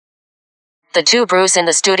The Two Brews in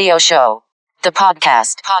the Studio Show. The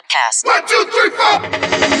podcast. 1, 2, 3, 4.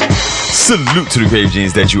 Salute to the grave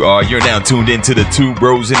genes that you are. You're now tuned into the Two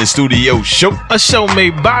Bros in the Studio Show. A show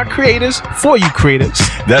made by creators for you creators.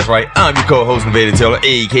 That's right. I'm your co-host, Invader Taylor,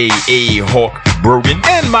 a.k.a. Hawk Brogan.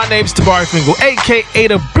 And my name's Tabari Fingal, a.k.a.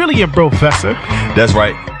 the Brilliant Professor. That's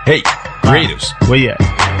right. Hey, creators. Where you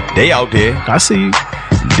at? They out there. I see you.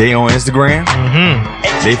 They on Instagram.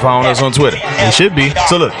 They following us on Twitter. It should be.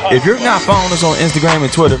 So look, if you're not following us on Instagram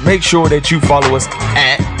and Twitter, make sure that you follow us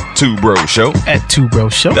at Two Bro Show. At Two Bro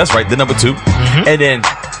Show. That's right, the number 2. And then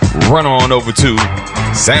run on over to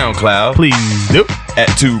SoundCloud. Please do.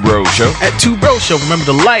 At Two Bro Show. At Two Bro Show. Remember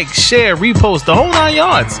to like, share, repost, the whole 9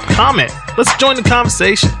 yards. Comment. Let's join the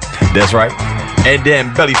conversation. That's right. And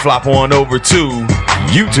then belly flop on over to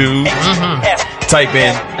YouTube. Type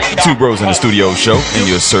in Two Bros in the Studio Show in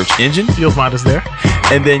your search engine. You'll find us there.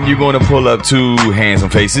 And then you're going to pull up 2 handsome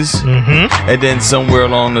faces. And then somewhere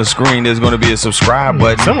along the screen, there's going to be a subscribe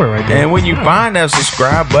button. Somewhere right there. And when you find that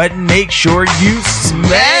subscribe button, make sure you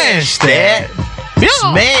smash that. Yeah.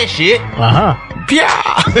 Smash it.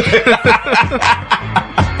 Yeah.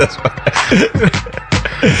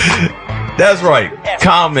 That's right.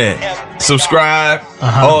 Comment, subscribe,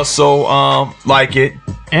 also like it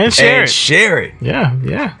And share it. Share it. Yeah.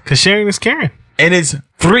 Because sharing is caring. And it's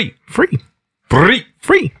free. Free. Free.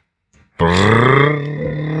 Free.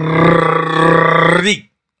 Free.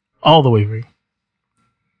 All the way free.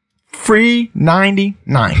 Free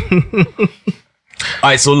 99. All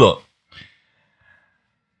right, so look.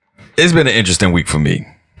 It's been an interesting week for me.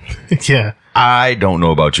 Yeah. I don't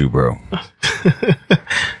know about you, bro.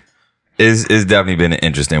 It's definitely been an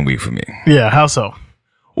interesting week for me. Yeah, how so?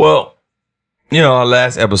 Well, our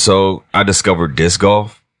last episode, I discovered disc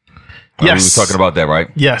golf. Yes. We were talking about that, right?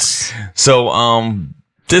 Yes. So,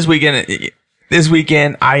 this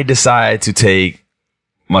weekend, I decided to take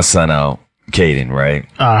my son out, Caden, right?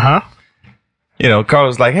 Carl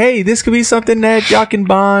was like, hey, this could be something that y'all can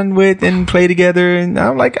bond with and play together. And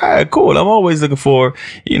I'm like, all right, cool. I'm always looking for,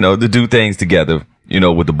 to do things together,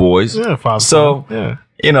 with the boys. Yeah, so, yeah.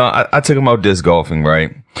 I took him out disc golfing,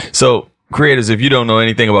 right? So, creators, if you don't know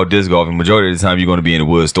anything about disc golfing, majority of the time you're going to be in the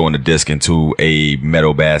woods throwing the disc into a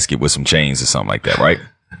metal basket with some chains or something like that, right?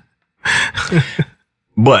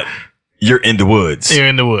 But you're in the woods. You're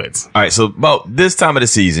in the woods. All right. So about this time of the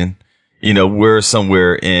season, we're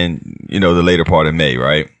somewhere in, the later part of May,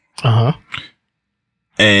 right?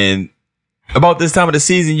 And about this time of the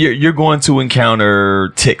season, you're going to encounter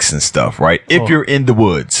ticks and stuff, right? If you're in the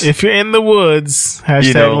woods. If you're in the woods,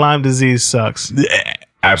 hashtag Lyme disease sucks.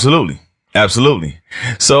 Absolutely.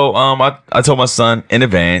 So I told my son in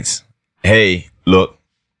advance, hey, look,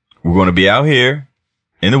 we're going to be out here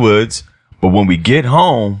in the woods, but when we get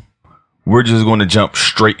home, we're just going to jump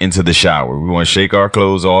straight into the shower. We're going to shake our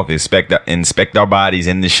clothes off, inspect our bodies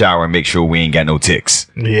in the shower, and make sure we ain't got no ticks.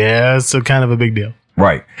 Yeah, it's kind of a big deal.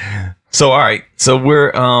 Right. So, all right. So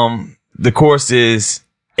we're, the course is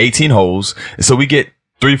 18 holes. So we get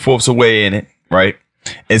 3/4 away in it. Right.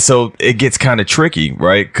 And so it gets kind of tricky,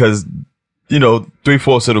 right? Cause,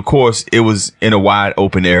 3/4 of the course, it was in a wide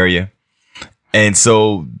open area. And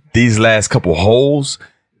so these last couple holes,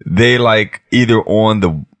 they like either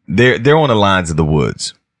they're on the lines of the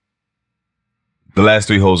woods. The last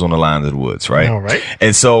 3 holes on the lines of the woods. Right. All right.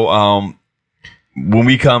 And so, when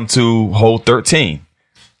we come to hole 13,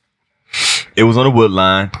 it was on the wood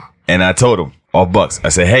line, and I told him off bucks. I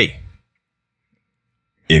said, "Hey,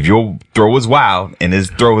 if your throw is wild, and his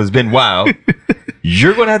throw has been wild,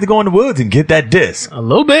 you're gonna have to go in the woods and get that disc." A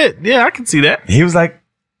little bit, yeah, I can see that. He was like,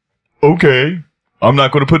 "Okay, I'm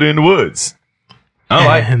not gonna put it in the woods." I'm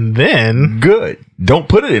like, and then good, don't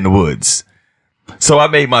put it in the woods. So I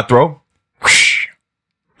made my throw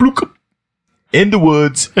in the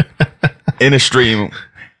woods in a stream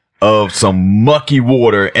of some mucky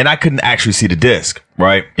water, and I couldn't actually see the disc,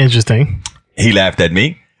 right? Interesting. He laughed at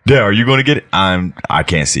me. Dad, are you going to get it? I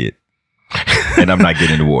can't see it. And I'm not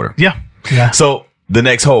getting in the water. Yeah. So the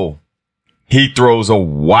next hole, he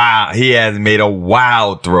has made a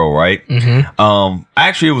wild throw, right?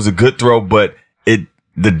 Actually it was a good throw, but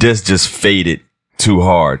the disc just faded too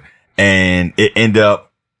hard and it ended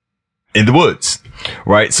up in the woods,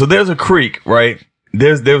 right? So there's a creek, right?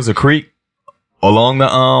 There was a creek along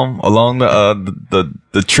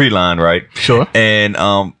the tree line, right? Sure. And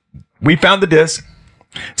we found the disc.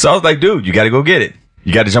 So I was like, dude, you got to go get it.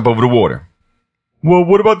 You got to jump over the water. Well,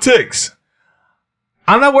 what about ticks?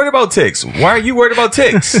 I'm not worried about ticks. Why are you worried about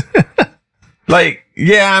ticks? Like,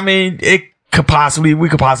 yeah, I mean, we could possibly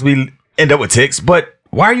end up with ticks, but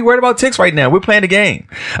why are you worried about ticks right now? We're playing the game.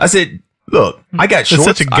 I said, look, I got shorts.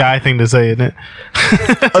 It's such a guy thing to say, isn't it?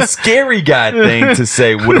 A scary guy thing to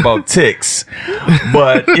say. What about ticks?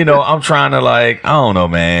 But I'm trying to I don't know,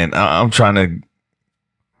 man. I'm trying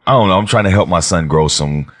to help my son grow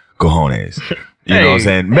some cojones. You know what I'm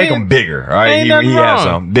saying? Make him bigger, all right? He has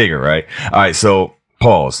some bigger, right? All right, so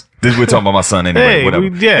pause. We're talking about my son anyway, whatever.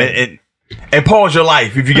 And pause your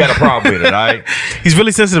life if you got a problem with it, all right? He's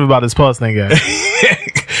really sensitive about this pause thing, guys.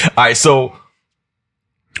 All right, so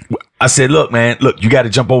I said, look, man, you got to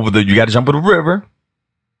jump over the river.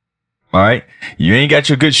 All right. You ain't got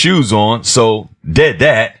your good shoes on. So dead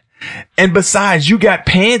that. And besides, you got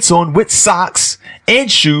pants on with socks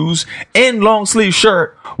and shoes and long sleeve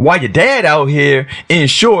shirt while your dad out here in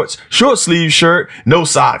shorts, short sleeve shirt, no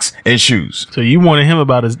socks and shoes. So you warning him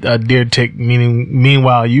about a deer tick,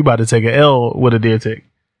 meanwhile you about to take an L with a deer tick.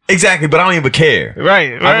 Exactly, but I don't even care.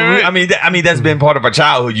 Right. I mean, that's been part of our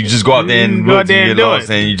childhood. You just go out there and get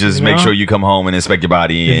lost, and you just make sure you come home and inspect your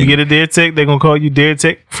body. If you get a deer tick, they're gonna call you deer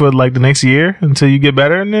tick for the next year until you get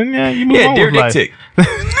better, and then you move on with life. Tick.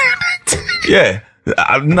 Yeah,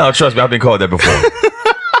 no, trust me, I've been called that before.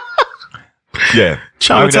 Yeah,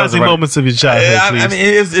 traumatizing moments of your childhood. I mean,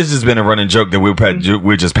 it's just been a running joke that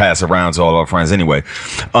we just pass around to all our friends. Anyway,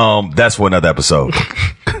 that's for another episode.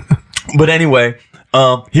 But anyway.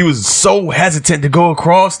 He was so hesitant to go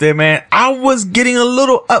across there, man. I was getting a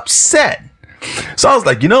little upset. So I was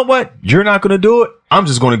like, you know what? You're not going to do it. I'm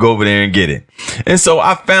just going to go over there and get it. And so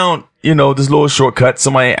I found, this little shortcut.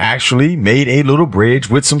 Somebody actually made a little bridge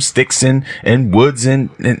with some sticks and woods and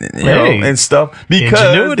stuff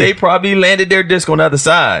because they probably landed their disc on the other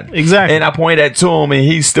side. Exactly. And I pointed that to him and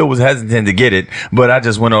he still was hesitant to get it. But I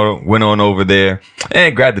just went on over there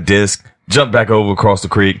and grabbed the disc. Jumped back over across the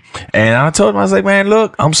creek, and I told him, I was like, "Man,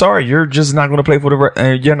 look, I'm sorry, you're just not going to play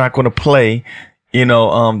you're not going to play,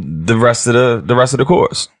 the rest of the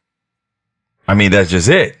course. I mean, that's just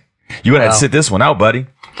it. You're going to have to sit this one out, buddy.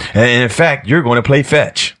 And in fact, you're going to play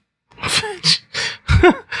fetch.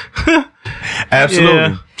 Absolutely.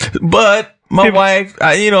 Yeah. But my wife,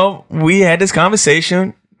 we had this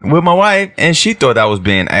conversation with my wife, and she thought I was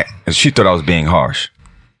being harsh.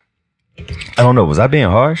 I don't know. Was I being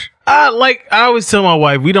harsh? I always tell my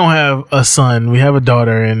wife, we don't have a son, we have a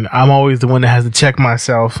daughter, and I'm always the one that has to check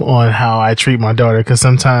myself on how I treat my daughter, because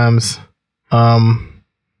sometimes, sometimes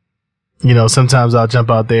I'll jump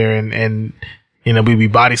out there and we be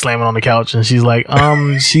body slamming on the couch, and she's like,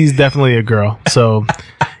 she's definitely a girl. So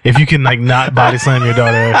if you can not body slam your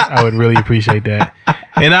daughter, I would really appreciate that.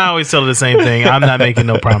 And I always tell her the same thing. I'm not making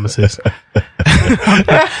no promises.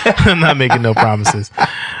 I'm not making no promises.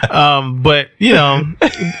 But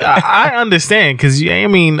I understand because I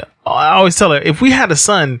always tell her, if we had a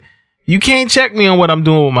son, you can't check me on what I'm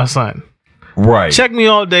doing with my son. Right. Check me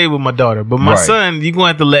all day with my daughter, but my son, you're gonna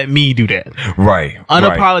have to let me do that. Right.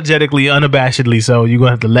 Unapologetically, unabashedly. So you're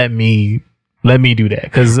gonna have to let me do that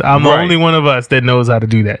because I'm the only one of us that knows how to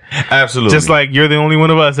do that. Absolutely. Just like you're the only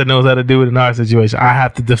one of us that knows how to do it in our situation. I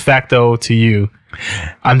have to de facto to you.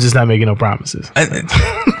 I'm just not making no promises.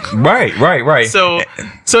 Right. So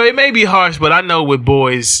it may be harsh, but I know with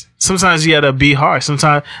boys, sometimes you gotta be harsh.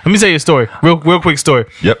 Sometimes, let me tell you a story. Real quick story.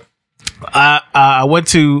 Yep. I went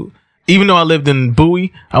to, even though I lived in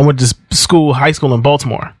Bowie, I went to high school in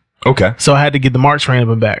Baltimore. Okay. So I had to get the MARC train up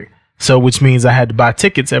and back. So, which means I had to buy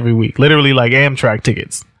tickets every week, literally like Amtrak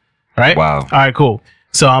tickets. Right? Wow. All right, cool.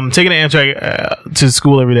 So I'm taking the Amtrak to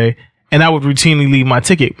school every day, and I would routinely leave my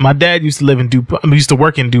ticket. My dad used to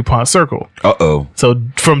work in DuPont Circle. Uh-oh. So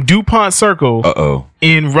from DuPont Circle,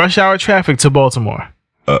 in rush hour traffic to Baltimore,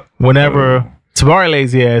 whenever Tabari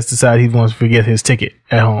lazy ass decided he wants to forget his ticket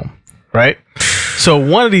at home, right? So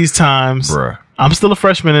one of these times, I'm still a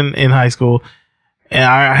freshman in high school. And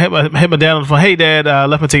I hit my dad on the phone. Hey, Dad, I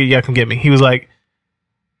left my ticket. You gotta come get me. He was like,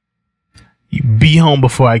 "You be home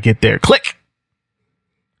before I get there." Click.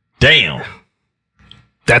 Damn.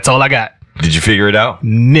 That's all I got. Did you figure it out?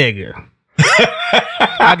 Nigga.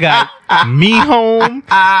 I got me home.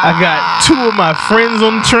 I got two of my friends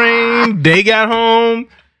on the train. They got home.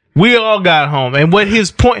 We all got home. And what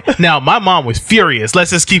his point... Now, my mom was furious.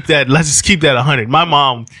 Let's just keep that 100. My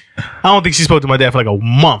mom... I don't think she spoke to my dad for like a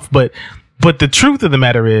month, but the truth of the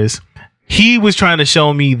matter is, he was trying to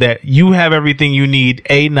show me that you have everything you need,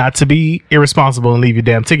 A, not to be irresponsible and leave your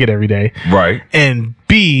damn ticket every day. Right. And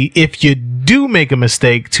B, if you do make a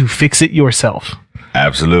mistake, to fix it yourself.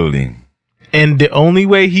 Absolutely. And the only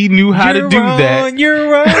way he knew how to do that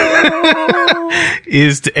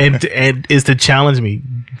is to challenge me.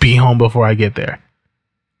 Be home before I get there.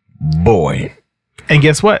 Boy. And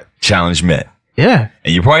guess what? Challenge met. Yeah.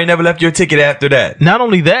 And you probably never left your ticket after that. Not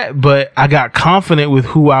only that, but I got confident with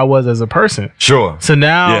who I was as a person. Sure. So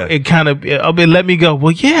now it kind of it let me go,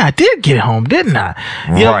 well, yeah, I did get home, didn't I?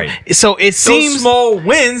 You know, Right. so it seems Those small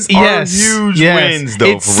wins are huge wins, though.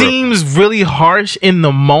 It seems really harsh in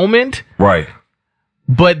the moment, right.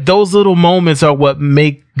 but those little moments are what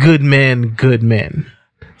make good men good men.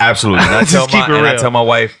 Absolutely. And I tell my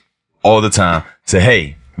wife all the time, say,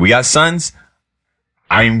 hey, we got sons.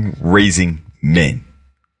 I'm raising men.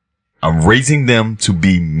 I'm raising them to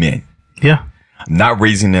be men. Yeah. I'm not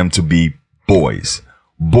raising them to be boys.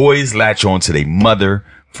 Boys latch on to their mother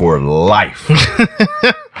for life.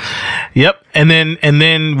 Yep. And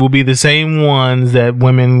then will be the same ones that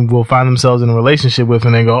women will find themselves in a relationship with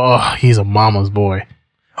and they go, oh, he's a mama's boy.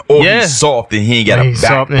 Or he's soft and he ain't got a He's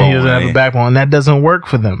soft backbone. and he doesn't have a backbone. And that doesn't work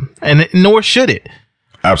for them. And nor should it.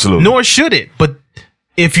 Absolutely. Nor should it. But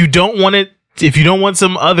if you don't want it, if you don't want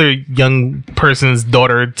some other young person's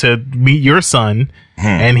daughter to meet your son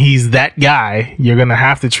and he's that guy, you're going to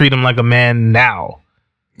have to treat him like a man now.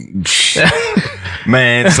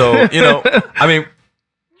 Man, so, you know, I mean,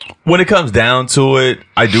 when it comes down to it,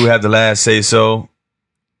 I do have the last say so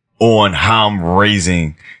on how I'm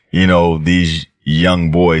raising, you know, these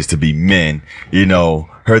young boys to be men. You know,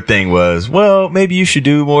 her thing was, well, maybe you should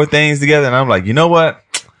do more things together. And I'm like, you know what?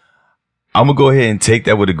 I'm going to go ahead and take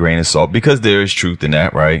that with a grain of salt because there is truth in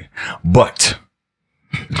that, right? But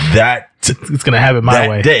it's going to happen my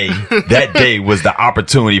way. That day was the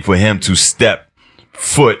opportunity for him to step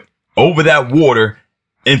foot over that water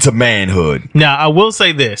into manhood. Now, I will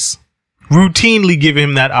say this. Routinely give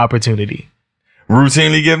him that opportunity.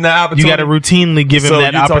 Routinely give him that opportunity? You got to routinely give him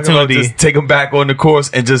that opportunity. Just take him back on the course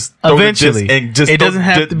and just throw eventually. The disc and just it doesn't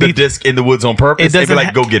have to be the disc in the woods on purpose. It doesn't be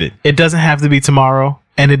like, go get it. It doesn't have to be tomorrow.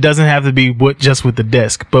 And it doesn't have to be just with the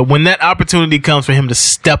disc. But when that opportunity comes for him to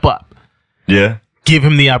step up, yeah, give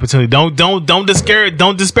him the opportunity. Don't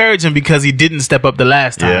disparage him because he didn't step up the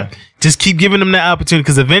last time. Yeah. Just keep giving him that opportunity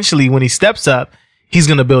because eventually when he steps up, he's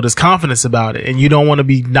going to build his confidence about it. And you don't want to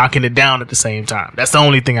be knocking it down at the same time. That's the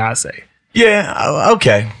only thing I say. Yeah.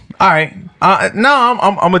 Okay. All right. No,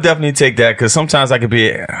 I'm gonna definitely take that because sometimes I can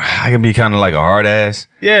be kind of like a hard ass.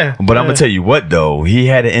 Yeah. But I'm gonna tell you what though, he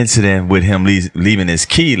had an incident with him leaving his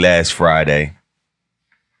key last Friday.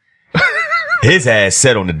 His ass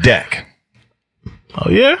sat on the deck. Oh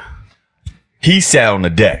yeah. He sat on the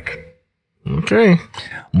deck. Okay.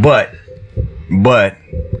 But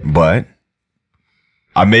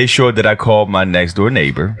I made sure that I called my next door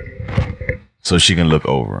neighbor so she can look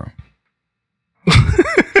over him.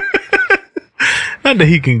 Not that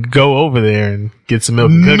he can go over there and get some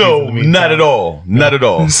milk and cookies. No, not at all. Not at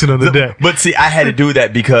all. Sit on the deck. But see, I had to do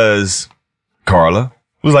that because Carla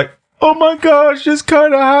was like, oh my gosh, it's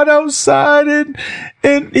kind of hot outside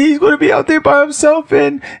and he's going to be out there by himself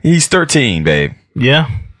and he's 13, babe.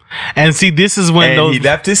 Yeah. And see, this is when he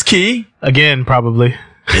left his key. Again, probably.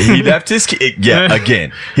 He left his key. Yeah,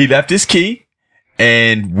 again. He left his key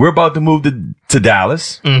and we're about to move to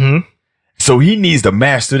Dallas. Mm-hmm. So he needs to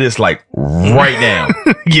master this like right now.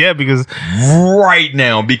 Yeah, because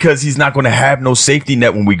he's not going to have no safety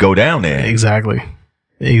net when we go down there. Exactly.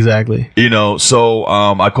 You know, so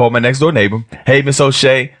I called my next door neighbor. Hey, Miss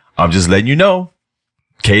O'Shea, I'm just letting you know,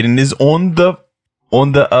 Caden is on the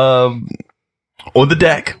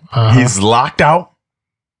deck. Uh-huh. He's locked out.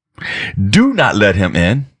 Do not let him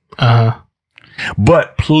in.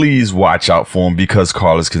 But please watch out for him because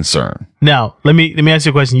Carla's concerned. Now, let me ask you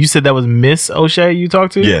a question. You said that was Miss O'Shea you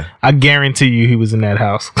talked to? Yeah. I guarantee you he was in that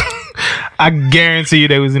house. I guarantee you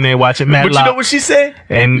they was in there watching Matlock. But you know what she said?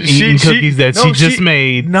 And eating cookies that she just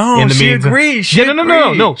made. No, in the she meantime. agreed.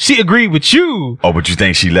 No. She agreed with you. Oh, but you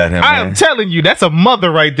think she let him I in? am telling you, that's a mother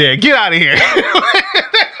right there. Get out of here.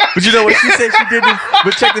 But you know what she said she did?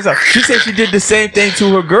 But check this out. She said she did the same thing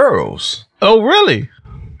to her girls. Oh, really?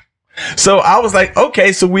 So I was like,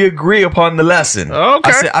 okay, so we agree upon the lesson.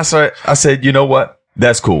 Okay. I said, you know what?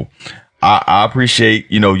 That's cool. I appreciate,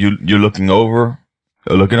 you know, you're looking over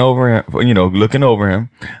him.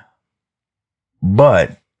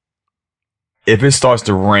 But if it starts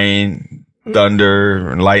to rain, thunder,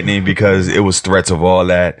 and lightning, because it was threats of all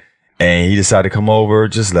that, and he decided to come over,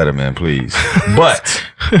 just let him in, please. But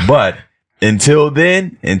until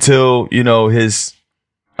then, until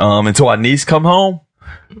our niece come home,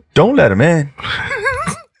 don't let him in.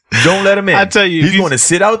 Don't let him in. I tell you, he's going to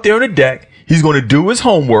sit out there on the deck. He's going to do his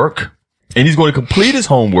homework, and he's going to complete his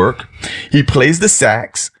homework. He plays the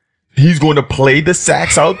sax. He's going to play the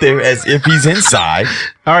sax out there as if he's inside.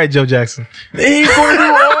 All right, Joe Jackson. He's going to do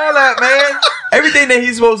all that, man. Everything that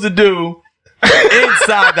he's supposed to do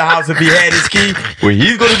inside the house if he had his key. Well,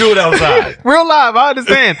 he's going to do it outside. Real live, I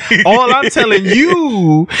understand. All I'm telling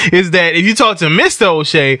you is that if you talk to Mr.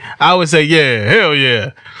 O'Shea, I would say, yeah, hell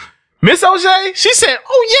yeah. Miss O'Shea, she said,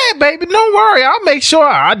 oh yeah, baby, don't worry. I'll make sure.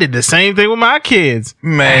 I did the same thing with my kids.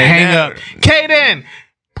 Man. Hang up. Kaden,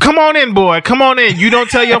 come on in, boy. Come on in. You don't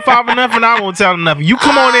tell your father nothing, I won't tell him nothing. You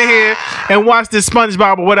come on in here and watch this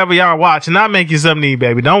SpongeBob or whatever y'all watch, and I'll make you something to eat,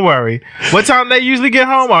 baby. Don't worry. What time they usually get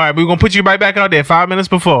home? All right, we're going to put you right back out there 5 minutes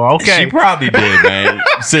before. Okay. She probably did, man.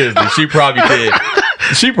 Seriously, she probably did.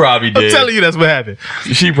 She probably did. I'm telling you that's what happened.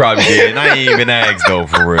 She probably did. And I ain't even asked, though,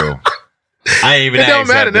 for real. I ain't even It don't asked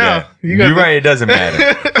matter after now. that. You're right. It doesn't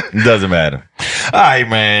matter. It doesn't matter. All right,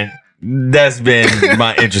 man. That's been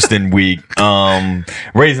my interesting week.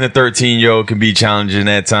 Raising a 13-year-old can be challenging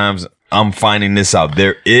at times. I'm finding this out.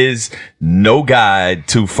 There is no guide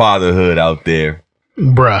to fatherhood out there.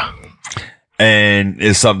 Bruh. And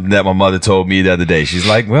it's something that my mother told me the other day. She's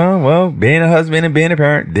like, well, being a husband and being a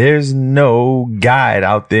parent, there's no guide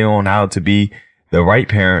out there on how to be the right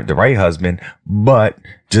parent, the right husband, but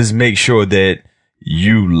just make sure that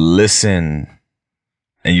you listen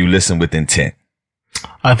and you listen with intent.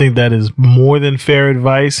 I think that is more than fair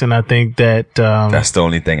advice, and I think that That's the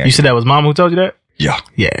only thing you said that was mom who told you that? Yeah.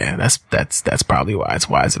 Yeah, that's probably why it's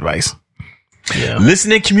wise advice. Yeah.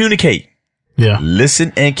 Listen and communicate. Yeah.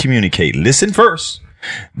 Listen and communicate. Listen first,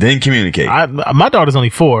 then communicate. My daughter's only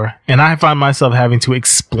 4, and I find myself having to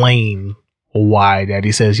explain why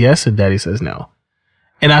daddy says yes and daddy says no.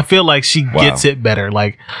 And I feel like she gets it better.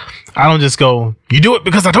 Like, I don't just go, you do it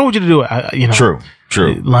because I told you to do it.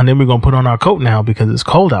 True. London, we're going to put on our coat now because it's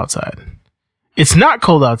cold outside. It's not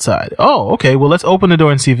cold outside. Oh, okay. Well, let's open the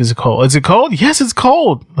door and see if it's cold. Is it cold? Yes, it's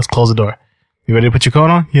cold. Let's close the door. You ready to put your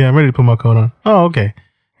coat on? Yeah, I'm ready to put my coat on. Oh, okay.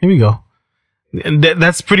 Here we go. And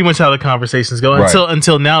that's pretty much how the conversations go. Right.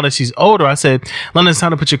 Until now that she's older, I said, London, it's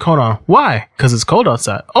time to put your coat on. Why? Because it's cold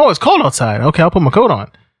outside. Oh, it's cold outside. Okay, I'll put my coat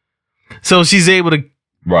on. So she's able to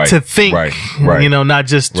think, not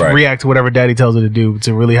just react to whatever daddy tells her to do,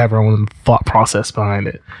 to really have her own thought process behind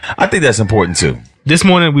it. I think that's important too. This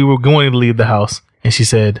morning we were going to leave the house and she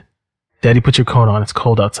said, Daddy, put your coat on. It's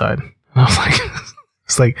cold outside. And I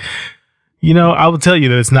was like, I will tell you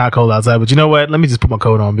that it's not cold outside, but you know what? Let me just put my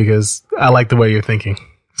coat on because I like the way you're thinking.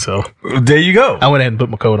 So there you go. I went ahead and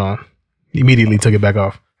put my coat on. Immediately took it back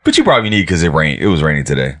off. But you probably need because it rained. It was raining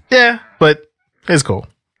today. Yeah, but it's cool.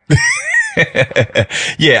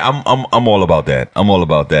 Yeah, I'm all about that. I'm all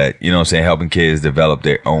about that. You know what I'm saying? Helping kids develop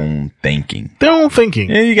their own thinking.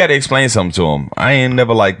 Yeah, you got to explain something to them. I ain't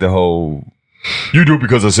never liked the whole, you do it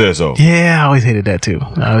because I said so. Yeah, I always hated that too.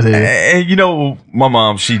 And my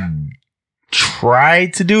mom, she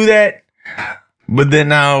tried to do that. But then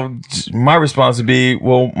now my response would be,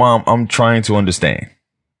 well, Mom, I'm trying to understand.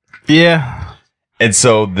 Yeah. And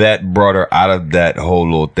so that brought her out of that whole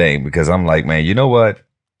little thing because I'm like, man, you know what?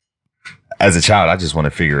 As a child, I just want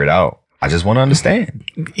to figure it out. I just want to understand.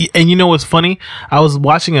 And you know what's funny? I was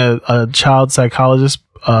watching a child psychologist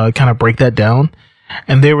kind of break that down.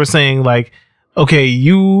 And they were saying like, okay,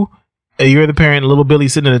 you're the parent, little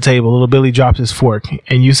Billy's sitting at the table. Little Billy drops his fork.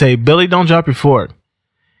 And you say, Billy, don't drop your fork.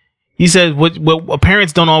 He said what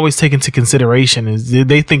parents don't always take into consideration is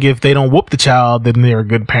they think if they don't whoop the child, then they're a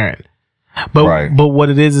good parent. But what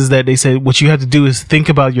it is that they say what you have to do is think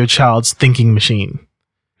about your child's thinking machine.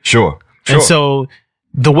 Sure. And so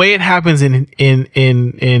the way it happens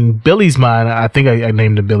in Billy's mind, I think I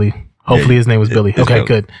named him Billy. Hopefully his name was Billy. Okay, Billy.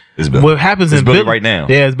 Good. It's Billy. What happens in Billy right now?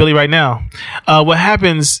 Yeah, it's Billy right now. What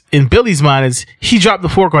happens in Billy's mind is he dropped the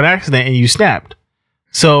fork on accident and you snapped.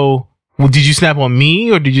 So did you snap on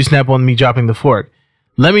me or did you snap on me dropping the fork?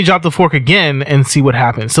 Let me drop the fork again and see what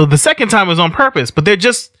happens. So the second time was on purpose, but they're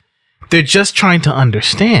just trying to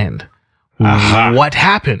understand what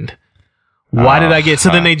happened. Why did I get? So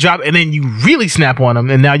then they drop, and then you really snap on him,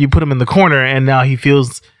 and now you put him in the corner, and now he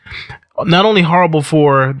feels not only horrible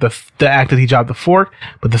for the act that he dropped the fork,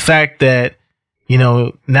 but the fact that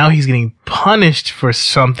now he's getting punished for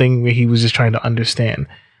something where he was just trying to understand.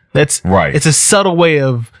 That's right. It's a subtle way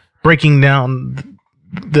of breaking down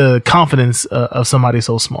the confidence of somebody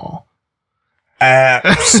so small.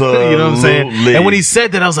 Absolutely. You know what I'm saying? And when he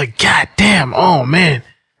said that, I was like, God damn! Oh man.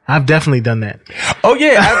 I've definitely done that. Oh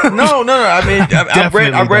yeah, no. I mean,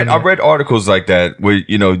 I've read articles like that where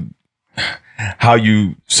how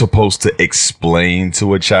you supposed to explain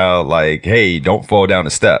to a child like, hey, don't fall down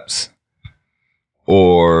the steps,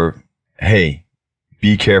 or hey,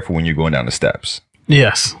 be careful when you're going down the steps.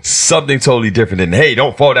 Yes, something totally different than hey,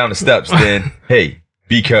 don't fall down the steps. Then hey,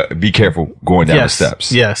 be careful going down the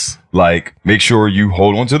steps. Yes. Like, make sure you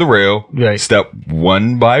hold onto the rail, Right. step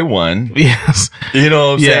one by one. Yes. You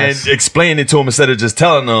know what I'm Yes. saying? Explain it to them instead of just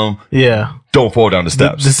telling them, Yeah. don't fall down the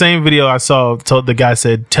steps. The same video I saw told the guy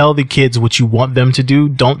said, tell the kids what you want them to do.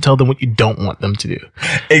 Don't tell them what you don't want them to do.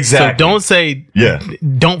 Exactly. So don't say, Yeah.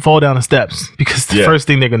 don't fall down the steps, because the Yeah. first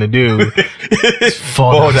thing they're going to do is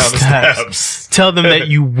fall down the steps. Tell them that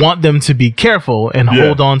you want them to be careful and Yeah.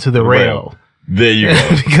 hold on to the rail. There you go.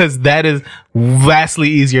 Because that is vastly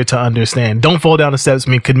easier to understand. Don't fall down the steps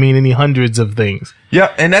could mean any hundreds of things.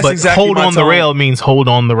 Yeah, and that's But exactly hold my on the tone. rail means hold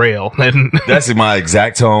on the rail. And That's my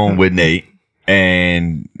exact tone with Nate,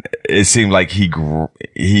 and it seemed like he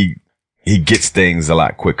gets things a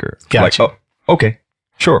lot quicker. Gotcha. Like, oh, okay,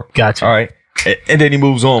 sure, Gotcha. all right, and then he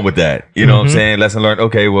moves on with that. You know what I'm saying? Lesson learned.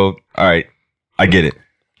 Okay, well, all right, I get it.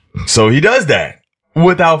 So he does that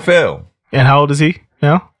without fail. And how old is he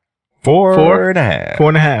now? Four 4 and a half.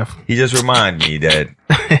 4.5. He just reminded me that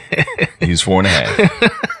he's 4.5.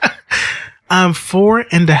 I'm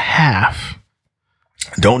 4.5.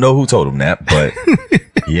 Don't know who told him that, but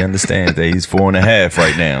he understands that he's 4.5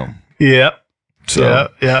 right now. Yep. So,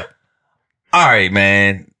 Yep. all right,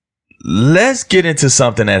 man. Let's get into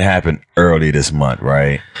something that happened early this month,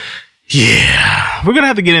 right? Yeah. We're going to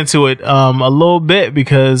have to get into it a little bit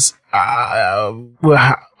because I'm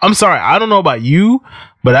sorry. I don't know about you,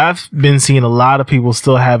 but I've been seeing a lot of people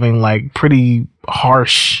still having like pretty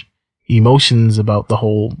harsh emotions about the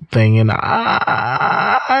whole thing. And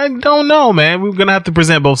I don't know, man. We're going to have to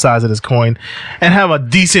present both sides of this coin and have a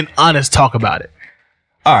decent, honest talk about it.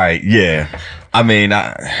 All right, yeah. I mean,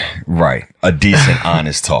 right. A decent,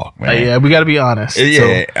 honest talk, man. Yeah, we got to be honest. Yeah, So,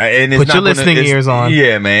 and it's put not your listening ears on.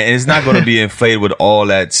 Yeah, man, and it's not going to be inflated with all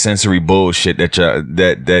that sensory bullshit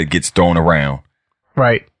that gets thrown around.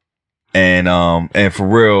 right. And for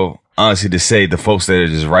real, honestly, to say the folks that are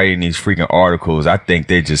just writing these freaking articles, I think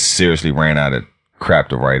they just seriously ran out of crap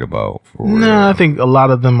to write about. For real. No, I think a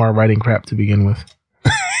lot of them are writing crap to begin with.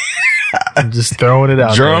 I'm just throwing it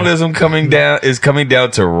out. Journalism coming down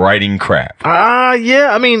to writing crap. Yeah.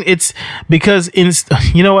 I mean, it's because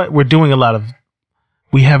you know what? We're doing a lot of.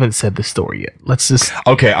 We haven't said the story yet. Let's just.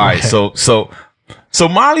 Okay, all right. Okay. So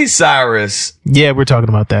Miley Cyrus. Yeah, we're talking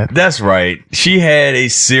about that. That's right. She had a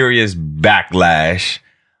serious backlash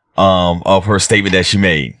of her statement that she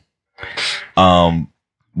made,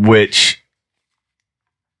 which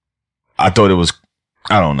I thought it was.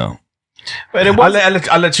 I don't know. But it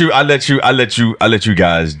I'll let you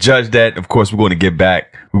guys judge that. Of course, we're going to get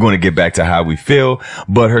back to how we feel.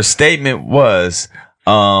 But her statement was,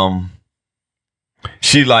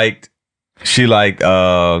 she liked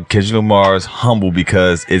Kendrick Lamar's "Humble"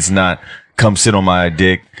 because it's not "come sit on my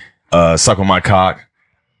dick, suck on my cock."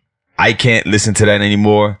 I can't listen to that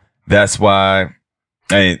anymore. That's why,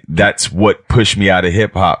 that's what pushed me out of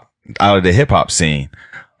the hip hop scene.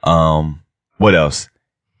 What else?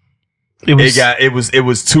 It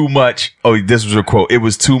was too much. Oh, this was a quote. It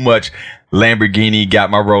was too much. Lamborghini,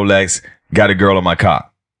 got my Rolex, got a girl on my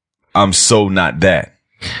cock. I'm so not that.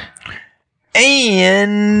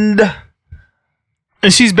 And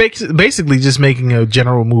she's basically just making a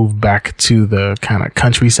general move back to the kind of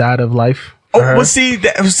countryside of life. well, see,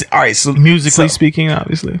 that was all right. So Musically speaking,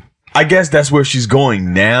 obviously. I guess that's where she's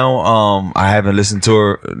going now. I haven't listened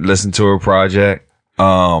to her project.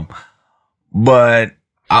 But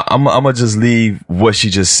I'm gonna just leave what she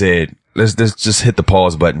just said. Let's just hit the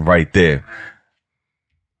pause button right there.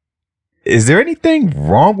 Is there anything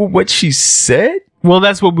wrong with what she said? Well,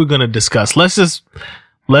 that's what we're going to discuss.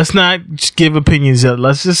 Let's not just give opinions yet.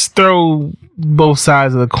 Let's just throw both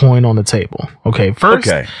sides of the coin on the table. Okay. First,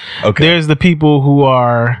 Okay. there's the people who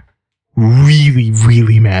are really,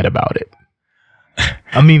 really mad about it.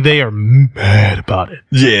 I mean, they are mad about it.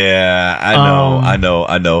 Yeah, I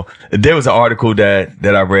know. There was an article that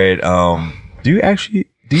I read.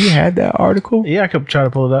 Do you have that article? Yeah, I could try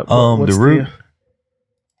to pull it up. The Root.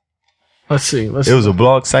 Let's see. It was a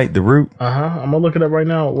blog site, The Root. I'm gonna look it up right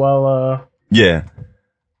now while. Yeah.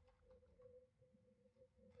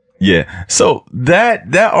 So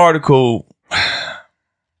that article.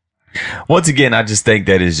 Once again, I just think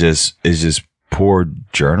that is just poor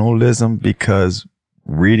journalism, because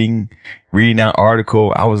reading that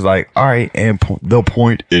article, I was like, all right, and the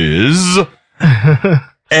point is,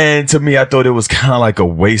 and to me, I thought it was kind of like a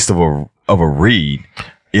waste of a read.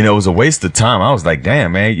 You know, it was a waste of time. I was like,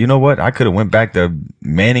 damn, man, you know what? I could have went back to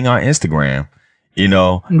manning on Instagram, you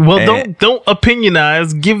know? Well, don't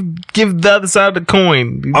opinionize. Give the other side of the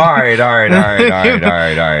coin. All right. Why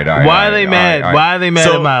are they mad? Why are they mad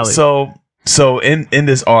at Miley? So in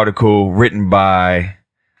this article written by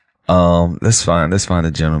Let's find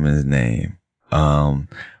the gentleman's name.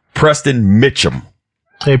 Preston Mitchum.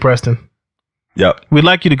 Hey, Preston. Yep. We'd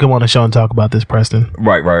like you to come on the show and talk about this, Preston.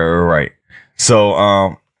 Right.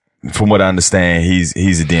 So, from what I understand, he's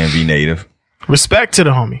a DMV native. Respect to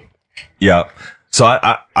the homie. Yep. So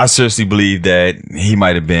I seriously believe that he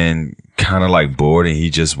might have been kind of like bored and he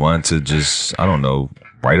just wanted to just, I don't know,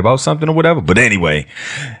 write about something or whatever. But anyway,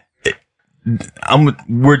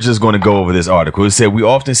 we're just going to go over this article. It said we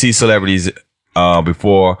often see celebrities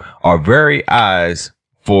before our very eyes,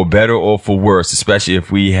 for better or for worse, especially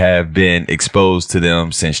if we have been exposed to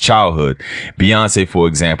them since childhood. Beyonce, for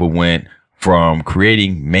example, went from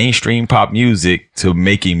creating mainstream pop music to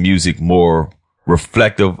making music more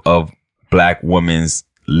reflective of Black women's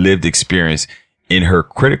lived experience in her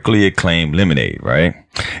critically acclaimed Lemonade, right?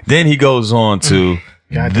 Then he goes on to,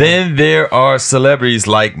 then there are celebrities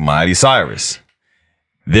like Miley Cyrus.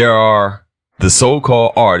 There are the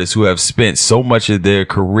so-called artists who have spent so much of their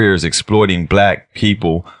careers exploiting Black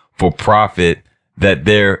people for profit that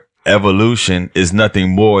their evolution is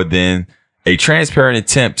nothing more than a transparent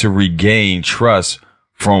attempt to regain trust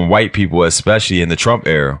from white people, especially in the Trump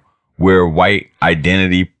era, where white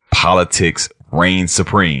identity politics reign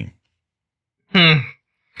supreme.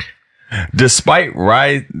 Despite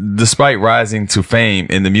rising to fame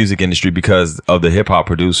in the music industry because of the hip hop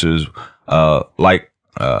producers like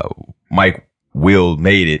Mike Will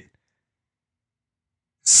made it,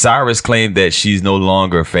 Cyrus claimed that she's no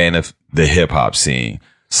longer a fan of the hip hop scene,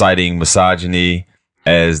 citing misogyny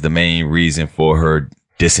as the main reason for her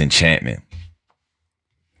disenchantment.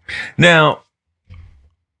 Now,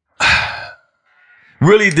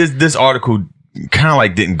 really, this article kind of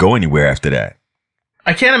like didn't go anywhere after that.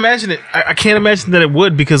 I can't imagine it. I can't imagine that it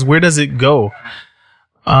would, because where does it go?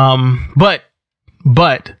 But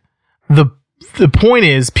the point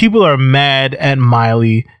is, people are mad at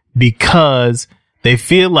Miley because they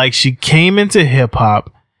feel like she came into hip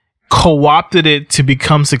hop, co-opted it to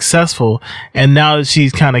become successful, and now that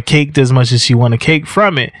she's kind of caked as much as she want to cake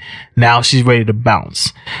from it, now she's ready to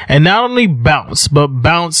bounce. And not only bounce, but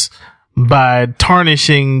bounce by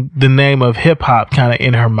tarnishing the name of hip hop kind of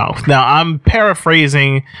in her mouth. Now, I'm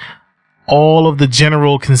paraphrasing all of the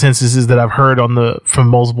general consensuses that I've heard from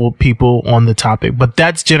multiple people on the topic, but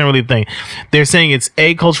that's generally the thing. They're saying it's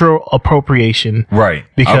a cultural appropriation. Right.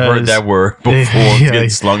 Because I've heard that word before getting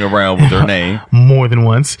slung around with her name. More than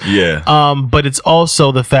once. Yeah. But it's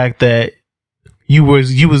also the fact that you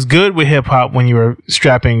was good with hip hop when you were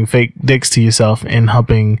strapping fake dicks to yourself and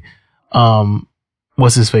humping,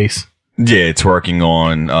 what's his face? Yeah, twerking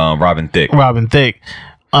on Robin Thicke.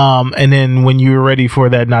 And then when you're ready for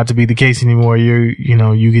that not to be the case anymore, you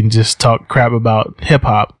can just talk crap about hip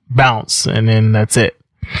hop, bounce, and then that's it.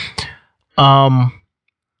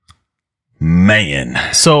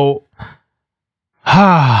 Man. So,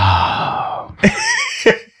 I'm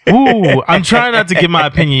trying not to give my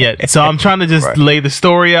opinion yet. So I'm trying to just lay the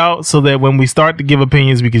story out so that when we start to give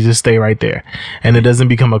opinions, we can just stay right there and it doesn't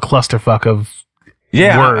become a clusterfuck of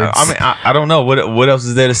words. I mean, I don't know. What else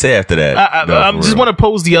is there to say after that? I just want to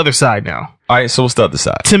pose the other side now. All right, so what's the other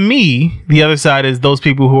side? To me, the other side is those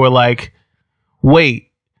people who are like, wait,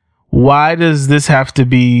 why does this have to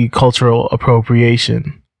be cultural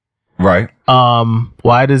appropriation? Right.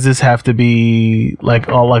 Why does this have to be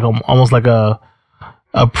almost like a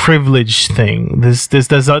privilege thing? This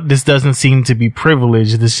doesn't seem to be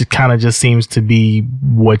privilege. This kind of just seems to be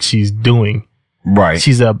what she's doing. Right.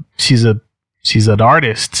 She's an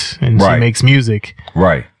artist and she makes music.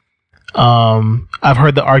 Right. I've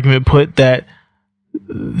heard the argument put that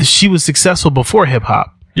she was successful before hip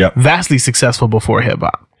hop. Yep. Vastly successful before hip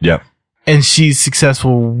hop. Yep. And she's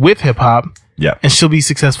successful with hip hop. Yep. And she'll be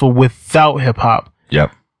successful without hip hop.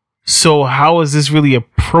 Yep. So how is this really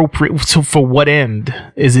appropriate? So for what end?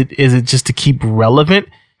 Is it just to keep relevant?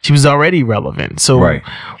 She was already relevant. So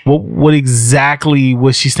what exactly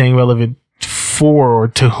was she staying relevant for, or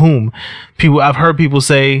to whom? I've heard people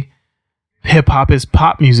say hip hop is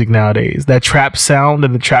pop music nowadays. That trap sound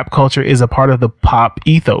and the trap culture is a part of the pop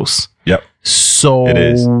ethos. Yep. So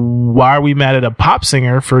why are we mad at a pop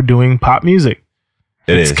singer for doing pop music?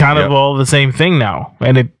 It's kind of all the same thing now.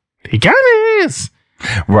 And it kind of is.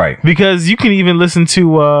 Right. Because you can even listen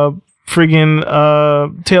to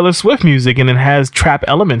friggin' Taylor Swift music and it has trap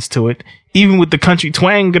elements to it, even with the country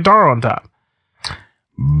twang guitar on top.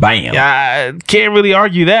 Bam. Yeah, can't really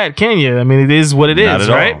argue that, can you? I mean, it is what it is,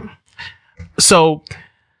 right? All. So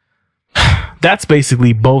that's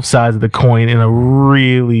basically both sides of the coin in a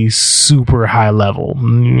really super high level.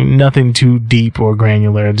 Nothing too deep or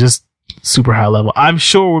granular, just super high level. I'm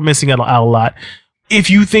sure we're missing out a lot. if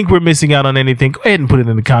you think we're missing out on anything, go ahead and put it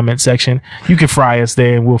in the comment section. You can fry us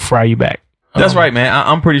there and we'll fry you back. That's right, man.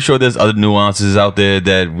 I'm pretty sure there's other nuances out there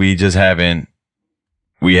that we just haven't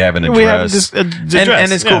addressed.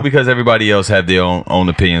 And it's cool because everybody else have their own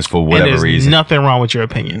opinions for whatever reason. Nothing wrong with your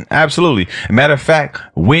opinion. Absolutely. Matter of fact,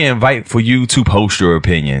 we invite for you to post your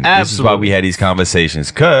opinion. Absolutely. This is why we had these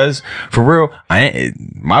conversations. Cause for real,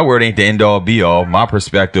 my word ain't the end all be all. My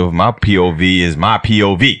perspective, my POV is my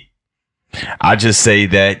POV. I just say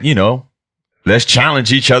that, let's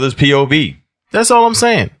challenge each other's POV. That's all I'm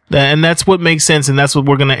saying. And that's what makes sense. And that's what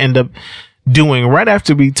we're going to end up doing right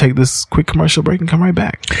after we take this quick commercial break and come right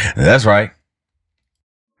back. That's right.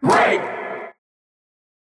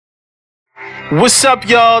 What's up,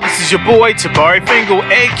 y'all? This is your boy, Tabari Fingal,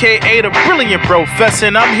 a.k.a. the Brilliant Professor,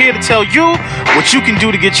 and I'm here to tell you what you can do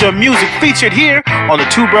to get your music featured here on the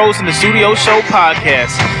Two Bros in the Studio Show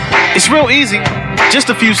podcast. It's real easy. Just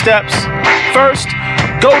a few steps. First,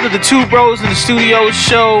 go to the Two Bros in the Studio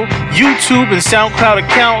Show YouTube and SoundCloud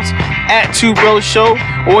accounts at Two Bros Show,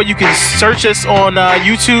 or you can search us on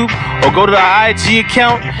YouTube or go to the IG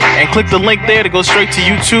account and click the link there to go straight to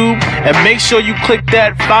YouTube, and make sure you click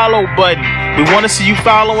that follow button. We want to see you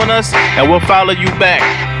following us and we'll follow you back.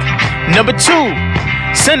 Number 2,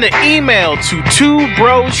 send an email to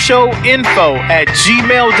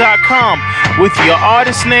twobrosshowinfo@gmail.com with your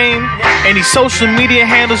artist name, any social media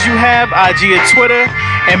handles you have, IG or Twitter,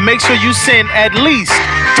 and make sure you send at least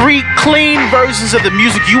 3 clean versions of the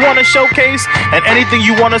music you want to showcase and anything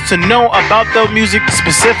you want us to know about the music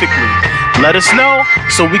specifically. Let us know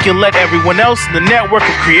so we can let everyone else in the network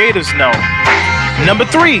of creatives know. Number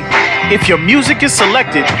 3, if your music is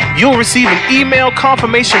selected, you'll receive an email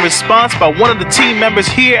confirmation response by one of the team members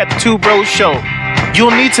here at the Two Bros Show.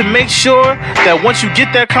 You'll need to make sure that once you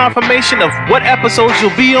get that confirmation of what episodes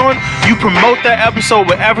you'll be on, you promote that episode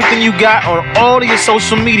with everything you got on all of your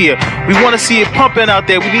social media. We want to see it pumping out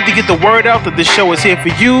there. We need to get the word out that this show is here for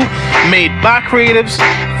you, made by creatives,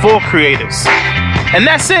 for creatives. And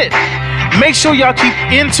that's it. Make sure y'all keep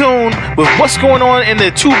in tune with what's going on in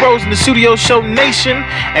the Two Bros in the Studio Show nation,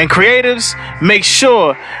 and creatives, make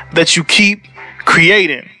sure that you keep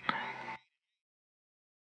creating.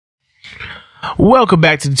 Welcome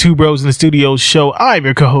back to the Two Bros in the Studio Show. I'm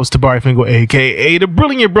your co-host, Tabari Fingal, a.k.a. the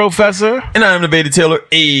Brilliant Professor. And I'm the Beta Taylor,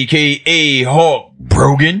 a.k.a. Hawk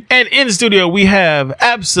Brogan. And in the studio, we have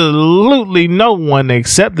absolutely no one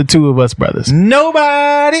except the two of us brothers.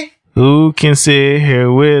 Nobody. Who can sit here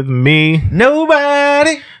with me?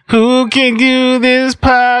 Nobody. Who can do this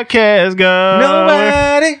podcast, girl?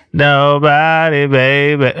 Nobody,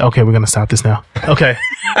 baby. Okay, we're going to stop this now. Okay.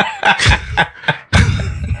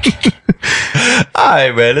 All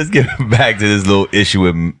right, man. Let's get back to this little issue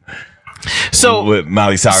with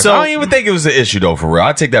Miley Cyrus. I don't even think it was an issue, though, for real.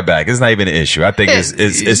 I take that back. It's not even an issue. I think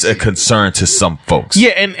it's a concern to some folks.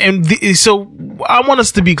 Yeah, so I want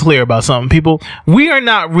us to be clear about something, people. We are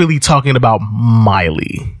not really talking about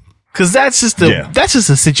Miley, because that's just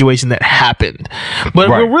a situation that happened. But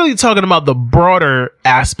we're really talking about the broader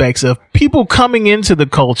aspects of people coming into the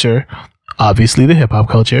culture, obviously the hip hop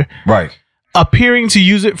culture, right? Appearing to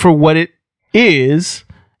use it for what it is,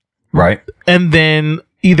 right? And then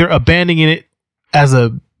either abandoning it as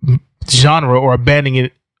a genre or abandoning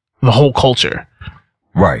it the whole culture.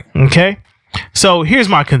 Right. Okay. So here's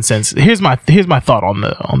my consensus. Here's my thought on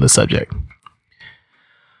the subject.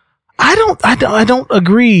 I don't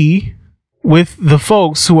agree with the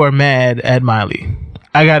folks who are mad at Miley.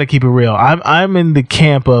 I got to keep it real. I'm in the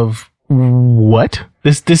camp of what?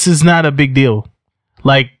 This is not a big deal.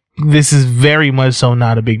 Like, this is very much so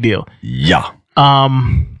not a big deal. Yeah.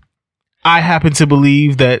 I happen to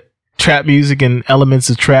believe that trap music and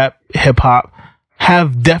elements of trap hip hop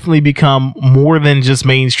have definitely become more than just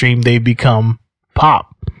mainstream. They've become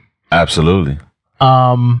pop. Absolutely.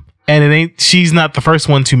 And she's not the first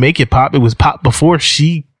one to make it pop. It was pop before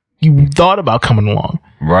she thought about coming along.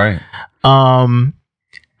 Right.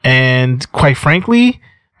 And quite frankly,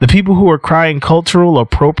 the people who are crying cultural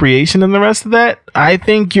appropriation and the rest of that, I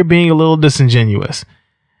think you're being a little disingenuous.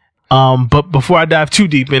 But before I dive too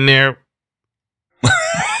deep in there,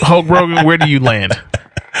 Hulk Brogan, where do you land?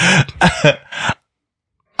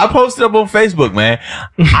 I posted up on Facebook, man.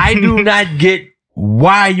 I do not get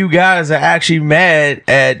why you guys are actually mad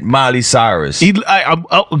at Miley Cyrus. You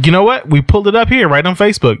know what? We pulled it up here right on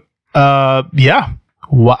Facebook. Yeah.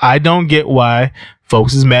 I don't get why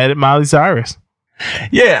folks is mad at Miley Cyrus.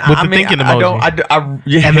 Yeah, with the thinking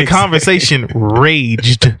emoji. And the conversation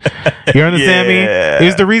raged. You understand me?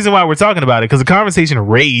 Here's the reason why we're talking about it, because the conversation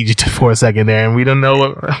raged for a second there, and we don't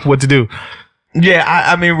know what to do. Yeah,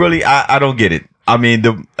 I mean, really, I don't get it. I mean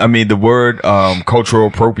the word cultural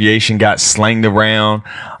appropriation got slanged around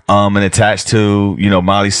and attached to,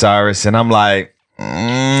 Miley Cyrus, and I'm like,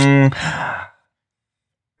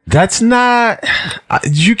 that's not,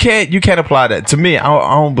 you can't apply that to me. I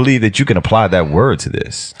don't believe that you can apply that word to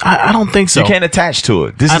this. I don't think so. You can't attach to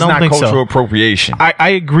it. This is not cultural appropriation. I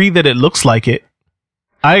agree that it looks like it.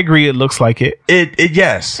 I agree it looks like it.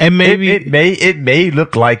 Yes. And maybe it may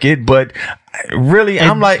look like it, but really,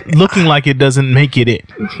 I'm like, looking like it doesn't make it.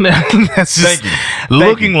 That's just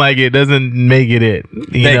looking like it doesn't make it.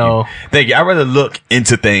 You know. Thank you. I'd rather look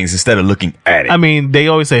into things instead of looking at it. I mean, they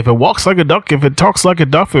always say if it walks like a duck, if it talks like a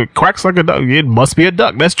duck, if it quacks like a duck, it must be a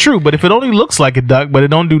duck. That's true. But if it only looks like a duck, but it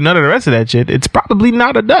don't do none of the rest of that shit, it's probably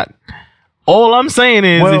not a duck. All I'm saying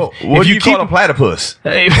is, well, what do you call a platypus?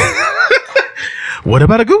 What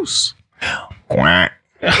about a goose? Quack.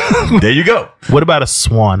 There you go. What about a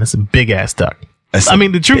swan? It's a big ass duck. I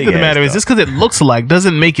mean, the truth of the matter is, just because it looks like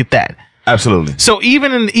doesn't make it that. Absolutely. So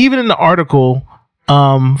even in the article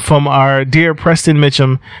from our dear Preston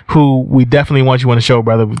Mitchum, who we definitely want you on the show,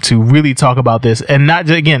 brother, to really talk about this, and not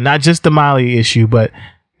just the Miley issue, but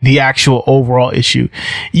the actual overall issue.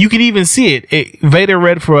 You can even see it. Vader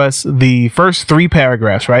read for us the first 3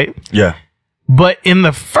 paragraphs, right? Yeah. But in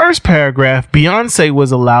the first paragraph, Beyonce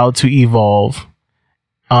was allowed to evolve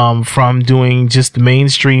from doing just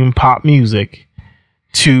mainstream pop music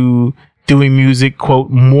to doing music, quote,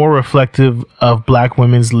 more reflective of Black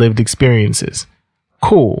women's lived experiences.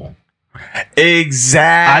 Cool.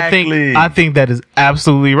 Exactly. I think that is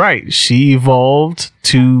absolutely right. She evolved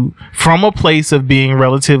from a place of being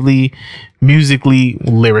relatively musically,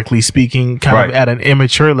 lyrically speaking, kind of at an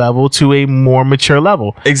immature level to a more mature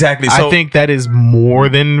level. Exactly. So I think that is more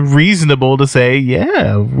than reasonable to say,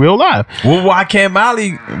 yeah, real life. Well, why can't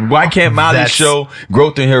Miley show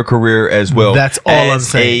growth in her career as well? That's all I'm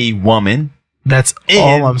saying. A woman. That's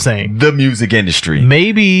all I'm saying. The music industry.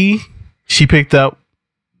 Maybe she picked up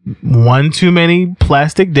one too many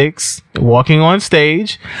plastic dicks walking on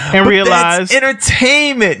stage and realized that's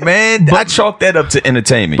entertainment, man. I chalk that up to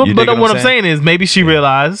entertainment. But what I'm saying is maybe she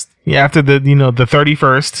realized after the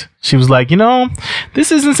 31st, she was like,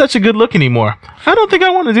 this isn't such a good look anymore. I don't think I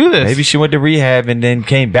want to do this. Maybe she went to rehab and then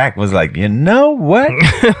came back and was like, you know what?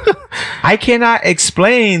 I cannot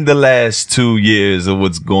explain the last 2 years of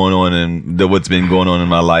what's going on and what's been going on in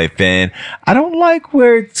my life, and I don't like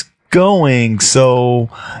where it's going. So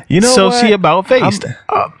what? She about faced.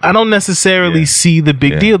 I don't necessarily see the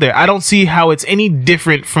big deal there. I don't see how it's any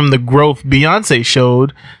different from the growth Beyonce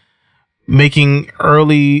showed making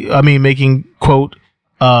quote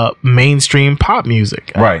mainstream pop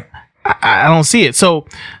music. Right. I don't see it. So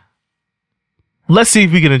let's see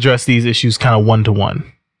if we can address these issues kind of one to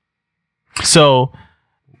one. So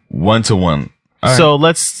 1-to-1. All so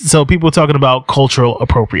right. So people talking about cultural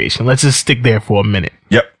appropriation. Let's just stick there for a minute.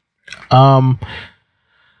 Yep. I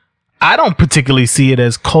don't particularly see it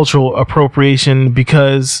as cultural appropriation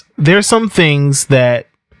because there's some things that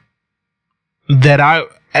I,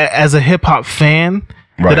 as a hip hop fan,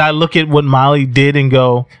 that I look at what Miley did and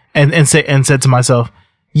go and said to myself,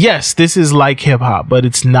 yes, this is like hip hop, but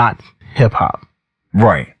it's not hip hop.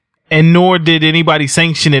 Right. And nor did anybody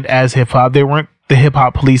sanction it as hip hop. They weren't the hip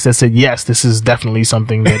hop police that said, yes, this is definitely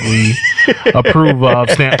something that we approve of.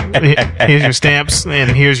 Here's your stamps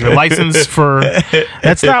and here's your license for.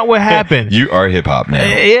 That's not what happened. You are hip hop now.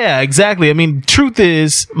 Yeah, exactly. I mean, truth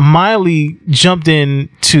is, Miley jumped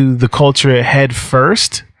into the culture head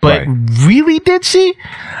first, but really, did she?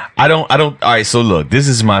 I don't. All right. So look, this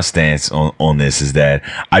is my stance on this: is that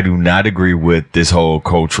I do not agree with this whole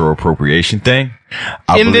cultural appropriation thing.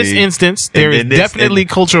 In this instance, there is definitely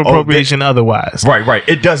cultural appropriation otherwise. Right.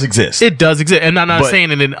 It does exist. And I'm not saying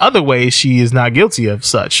that in other ways she is not guilty of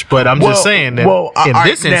such, but I'm just saying that in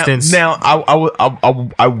this instance. Now,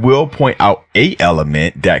 I will point out a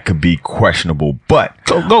element that could be questionable, but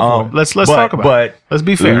go for it. Let's talk about it. Let's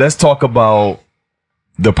be fair. Let's talk about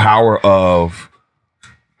the power of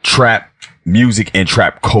trap music and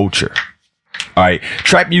trap culture. All right.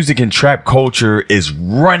 Trap music and trap culture is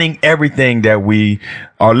running everything that we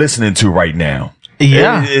are listening to right now.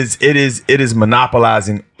 Yeah. It is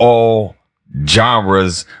monopolizing all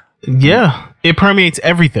genres. Yeah. It permeates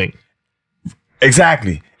everything.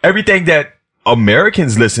 Exactly. Everything that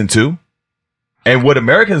Americans listen to. And what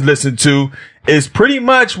Americans listen to is pretty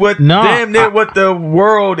much what what the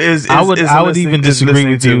world is. I would even disagree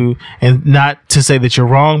with you, and not to say that you're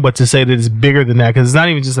wrong, but to say that it's bigger than that, because it's not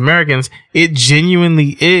even just Americans. It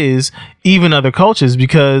genuinely is even other cultures,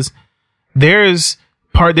 because there's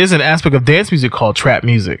an aspect of dance music called trap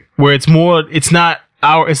music where it's not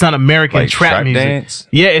it's not American Like trap music. dance?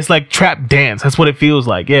 Yeah, it's like trap dance. That's what it feels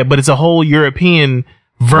like. Yeah, but it's a whole European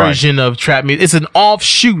version of trap music. It's an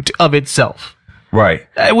offshoot of itself, Right.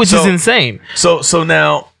 which is insane. So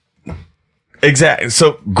now, exactly.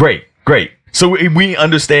 So great. So we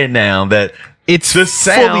understand now that It's the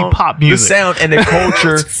sound, fully pop music. the sound and the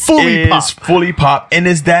culture It's fully is pop. fully pop, and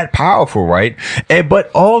is that powerful, right? And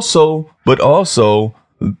but also,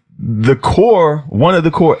 the core, one of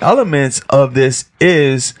the core elements of this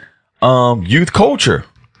is youth culture.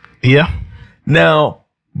 Yeah. Now,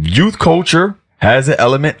 youth culture has an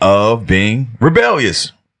element of being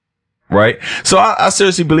rebellious, right? So I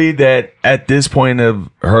seriously believe that at this point of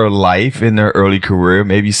her life, in her early career,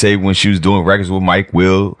 maybe say when she was doing records with Mike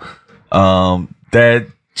Will, that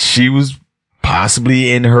she was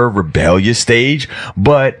possibly in her rebellious stage.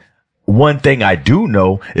 But one thing I do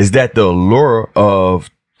know is that the allure of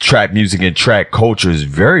trap music and trap culture is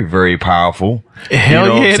very, very powerful. Hell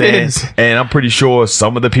what yeah, I'm it saying? is. And I'm pretty sure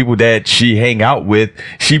some of the people that she hang out with,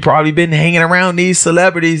 she probably been hanging around these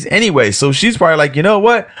celebrities anyway. So she's probably like, you know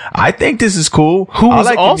what? I think this is cool. Who I was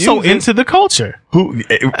like the also music." into the culture.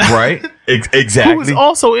 Right? Who was Exactly.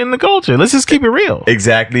 also in the culture. Let's just keep it real.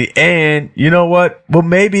 Exactly. And you know what? Well,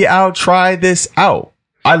 maybe I'll try this out.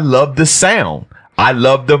 I love the sound. I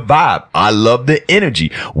love the vibe. I love the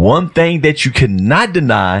energy. One thing that you cannot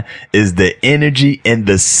deny is the energy and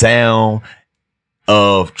the sound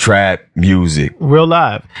of trap music. Real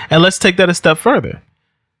live. And let's take that a step further.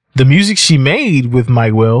 The music she made with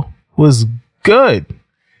Mike Will was good.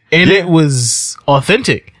 And Yeah. it was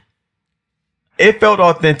authentic. It felt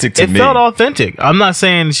authentic to me. It felt authentic. I'm not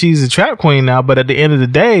saying she's a trap queen now, but at the end of the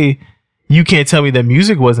day, you can't tell me that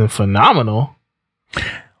music wasn't phenomenal.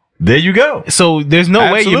 There you go. So there's no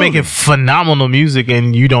way Absolutely. you're making phenomenal music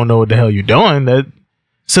and you don't know what the hell you're doing.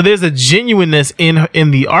 So there's a genuineness in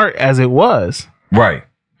the art as it was. Right.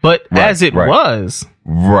 But Right, as it right. was,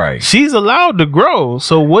 Right. she's allowed to grow.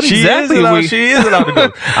 So what She exactly is allowed, we- she is allowed to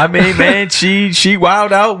go. I mean, man, she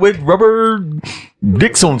wilded out with Rubber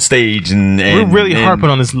Dicks on stage, and we're really harping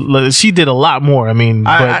on this. She did a lot more. I mean,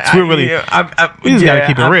 but we're really we just gotta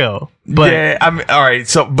keep it real. But yeah, I'm all right.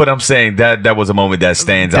 So, but I'm saying that was a moment that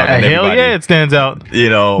stands out. in hell everybody, yeah, it stands out. you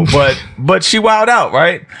know. But she wilded out,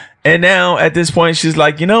 right? And now at this point, she's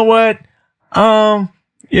like, you know what?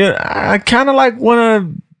 Yeah, I kind of like want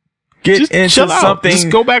to get Just into chill out. something Just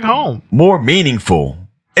go back home. more meaningful.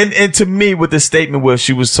 And to me, with the statement where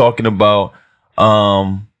she was talking about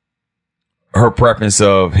her preference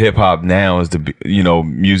of hip hop now is the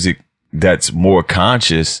music that's more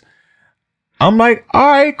conscious. I'm like, all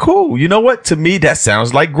right, cool. You know what? To me, that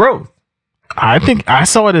sounds like growth. I think I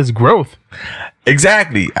saw it as growth.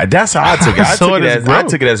 Exactly. That's how I took it. I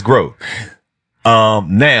took it as growth.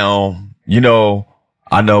 Now,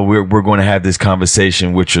 I know we're going to have this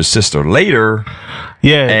conversation with your sister later.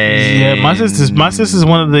 Yeah, And- My sister's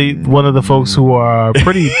one of the folks who are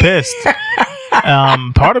pretty pissed.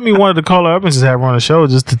 Part of me wanted to call her up and just have her on the show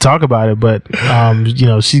just to talk about it, but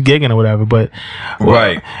she's gigging or whatever. But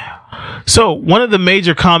Right. So one of the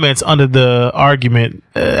major comments under the argument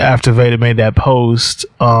after Vader made that post,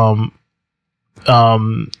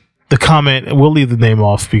 the comment, we'll leave the name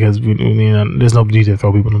off because there's no need to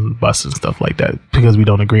throw people on the bus and stuff like that because we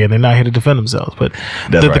don't agree and they're not here to defend themselves. But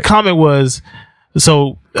the right. comment was,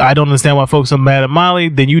 so I don't understand why folks are mad at Molly.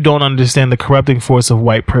 Then you don't understand the corrupting force of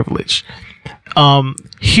white privilege.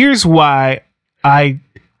 Here's why I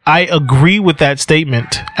agree with that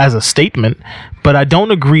statement as a statement, but I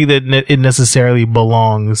don't agree that it necessarily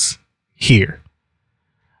belongs here.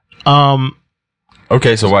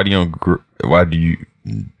 Okay, so why do you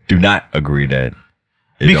do not agree that?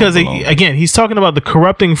 Because again, he's talking about the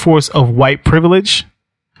corrupting force of white privilege,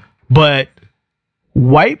 but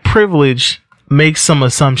white privilege makes some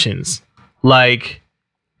assumptions like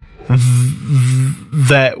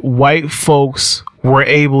that white folks were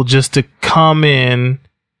able just to come in,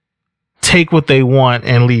 take what they want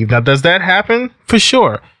and leave. Now, does that happen? For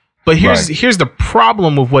sure. But here's the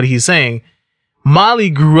problem with what he's saying. Molly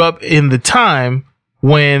grew up in the time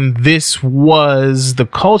when this was the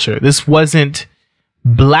culture. This wasn't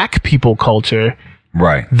black people culture.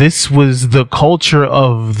 Right. This was the culture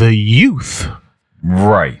of the youth.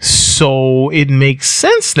 Right. So it makes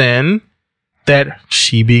sense then that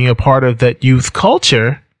she being a part of that youth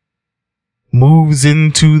culture moves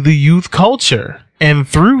into the youth culture and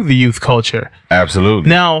through the youth culture. Absolutely.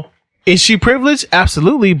 Now, is she privileged?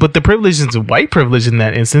 Absolutely. But the privilege isn't white privilege in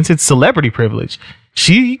that instance. It's celebrity privilege.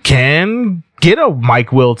 She can get a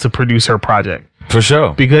Mike Will to produce her project For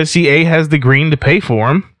sure. because she has the green to pay for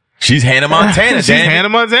him. She's Hannah Montana. She's Hannah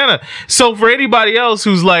Montana. So for anybody else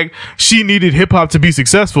who's like, she needed hip hop to be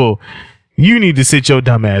successful, you need to sit your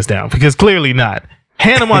dumb ass down, because clearly not.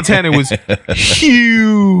 Hannah Montana was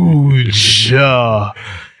huge.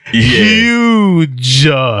 Huge.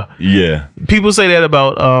 Yeah. People say that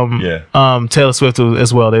about Taylor Swift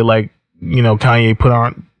as well. They like, Kanye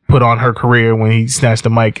put on her career when he snatched the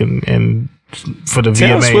mic and for the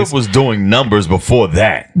Taylor VMAs. Swift was doing numbers before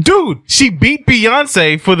that. Dude, she beat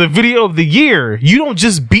Beyonce for the video of the year. You don't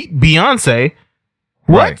just beat Beyonce.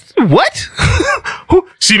 What? Right. What?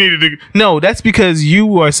 She needed to. No, that's because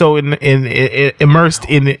you are so immersed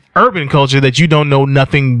in the urban culture that you don't know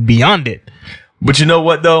nothing beyond it. But you know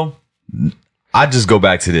what, though? I just go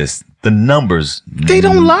back to this. The numbers. They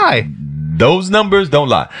don't lie. Those numbers don't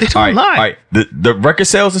lie. They don't lie. All right. The record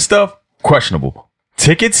sales and stuff, questionable.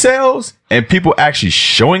 Ticket sales and people actually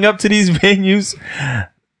showing up to these venues,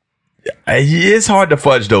 it's hard to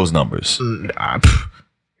fudge those numbers.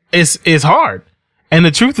 It's hard. And the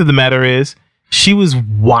truth of the matter is, she was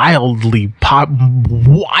wildly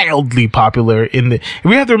popular in the.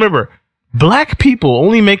 We have to remember, black people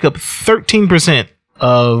only make up 13%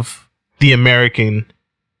 of the American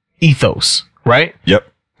ethos, right? Yep.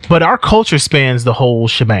 But our culture spans the whole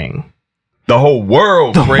shebang. The whole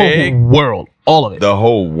world, Craig. The whole world. All of it. The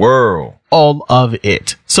whole world. All of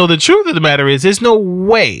it. So the truth of the matter is, there's no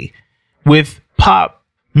way with pop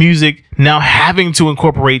music now having to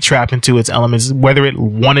incorporate trap into its elements, whether it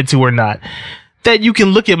wanted to or not, that you can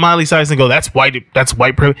look at Miley Cyrus and go, that's white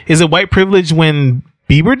privilege. Is it white privilege when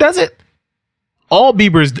Bieber does it? All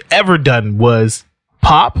Bieber's ever done was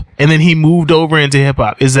pop, and then he moved over into hip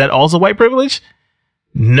hop. Is that also white privilege?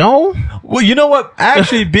 No. Well, you know what?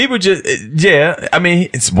 Actually, Bieber just, yeah. I mean,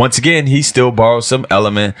 it's once again, he still borrows some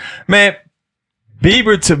element. Man,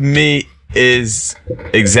 Bieber to me is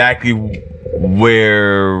exactly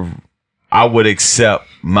where I would accept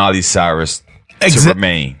Miley Cyrus to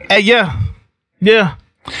remain. Yeah.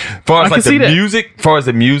 Far as I like can see the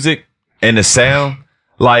music and the sound,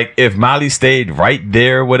 like if Miley stayed right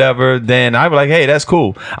there, whatever, then I'd be like, hey, that's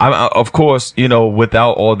cool. Of course,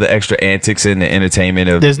 without all the extra antics and the entertainment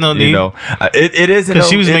of, there's no need. It isn't, because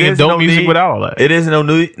she was making dope music without all that. It is no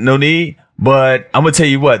need. But I'm gonna tell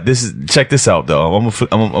you what. Check this out, though. I'm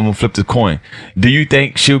gonna flip the coin. Do you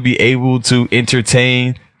think she'll be able to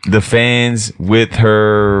entertain the fans with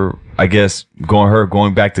her? I guess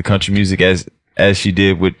going back to country music as she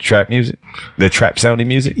did with trap music, the trap sounding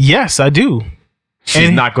music. Yes, I do.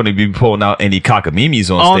 She's not going to be pulling out any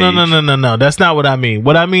cockamimis on stage. No. That's not what I mean.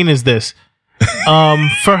 What I mean is this.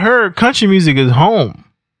 For her, country music is home.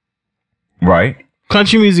 Right.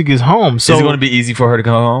 Country music is home. So is it going to be easy for her to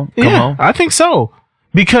come home? Yeah, I think so.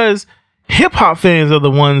 Because hip hop fans are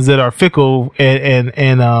the ones that are fickle and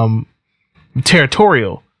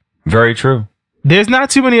territorial. Very true. There's not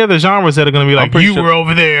too many other genres that are going to be like, you were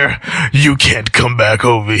over there, you can't come back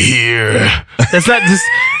over here. That's not just.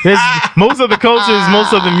 Most of the cultures,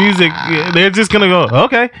 most of the music, they're just going to go,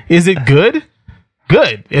 okay, is it good?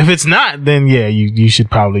 Good. If it's not, then yeah, you should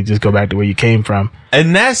probably just go back to where you came from.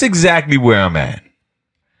 And that's exactly where I'm at.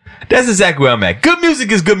 That's exactly where I'm at. Good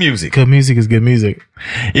music is good music. Good music is good music.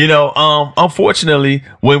 Unfortunately,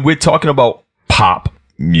 when we're talking about pop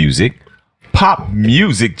music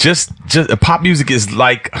just pop music is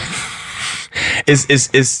like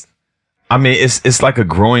it's like a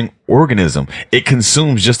growing organism. It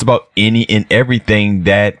consumes just about any and everything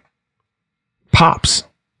that pops.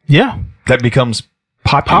 Yeah, that becomes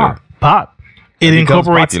popular. Pop. It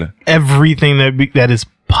incorporates everything that is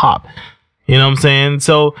pop. You know what I'm saying?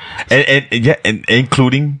 So and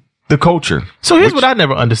including the culture. So here's what I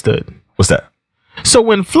never understood. What's that? So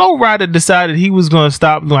when Flo Rida decided he was going to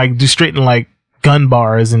stop just straight in like gun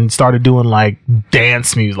bars and started doing like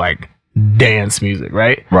dance music,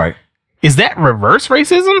 right? Right. Is that reverse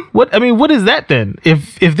racism? What is that then?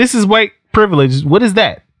 If this is white privilege, what is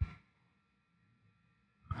that?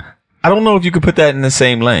 I don't know if you could put that in the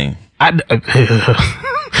same lane. I don't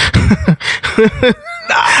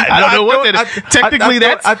know what that is. Technically,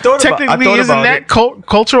 isn't that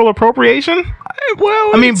cultural appropriation?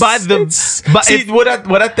 Well, what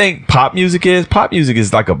I think pop music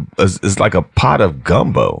is like a pot of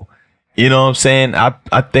gumbo. You know what I'm saying?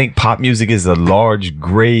 I think pop music is a vibrant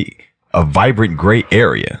gray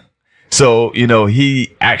area. So,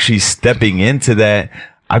 he actually stepping into that.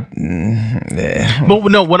 But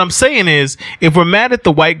no, what I'm saying is, if we're mad at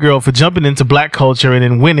the white girl for jumping into black culture and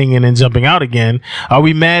then winning and then jumping out again, are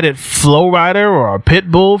we mad at Flo Rida or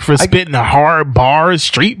Pitbull for spitting the hard bars,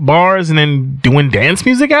 street bars, and then doing dance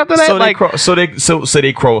music after that? So they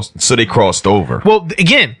crossed over. Well,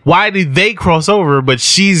 again, why did they cross over? But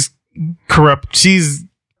she's corrupt. She's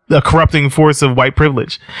a corrupting force of white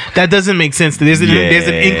privilege. That doesn't make sense. There's an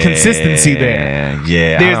inconsistency there.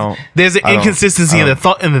 Yeah, there's an inconsistency in the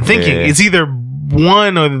thought and the thinking. Yeah. It's either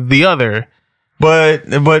one or the other. But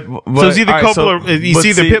So it's either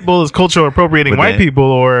Pitbull is cultural appropriating white people,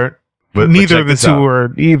 or neither of the two,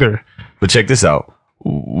 or either. But check this out.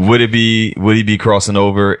 Would he be crossing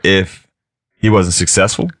over if he wasn't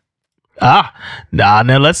successful? Now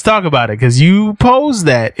let's talk about it, because you posed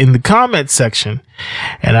that in the comments section,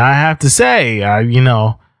 and I have to say, I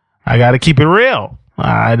got to keep it real.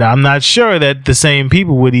 I'm not sure that the same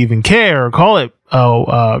people would even care or call it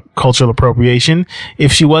cultural appropriation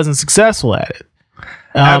if she wasn't successful at it.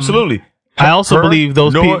 Absolutely. I also believe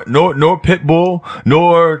those people, nor Pitbull,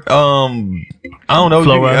 nor I don't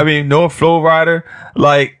know. Nor Flow Rider.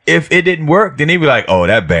 Like, if it didn't work, then he'd be like, "Oh,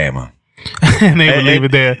 that Bama," and they would leave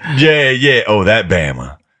it there. Yeah. Oh, that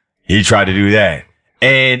Bama. He tried to do that,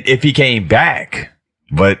 and if he came back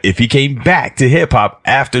to hip hop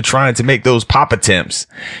after trying to make those pop attempts,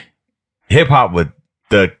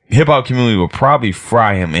 the hip hop community will probably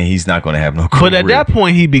fry him, and he's not going to have no career. But at that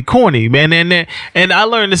point, he'd be corny, man. And I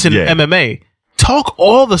learned this in MMA. Talk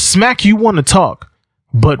all the smack you want to talk,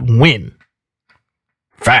 but win.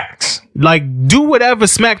 Facts. Like, do whatever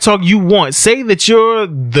smack talk you want. Say that you're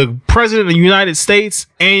the president of the United States,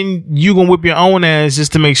 and you gonna whip your own ass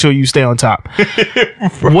just to make sure you stay on top.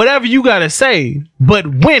 Whatever you gotta say, but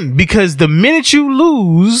win, because the minute you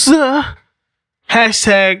lose,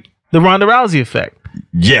 hashtag the Ronda Rousey effect.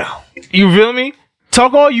 Yeah. You feel me?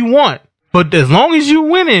 Talk all you want, but as long as you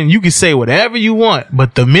winning, you can say whatever you want.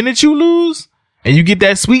 But the minute you lose and you get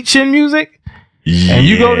that sweet chin music and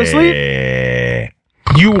you go to sleep,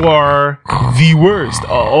 you are the worst.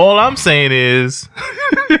 All I'm saying is,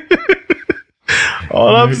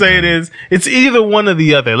 it's either one or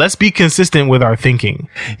the other. Let's be consistent with our thinking.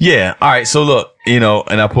 Yeah. All right. So look, and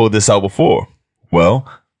I pulled this out before. Well,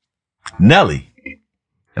 Nelly,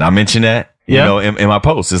 and I mentioned that, in my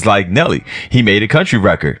post. It's like, Nelly, he made a country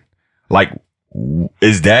record. Like,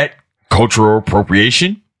 is that cultural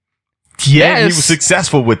appropriation? Yes. And he was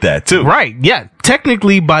successful with that too. Right. Yeah.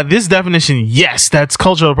 Technically, by this definition, yes, that's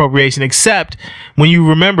cultural appropriation, except when you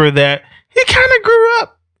remember that he kind of grew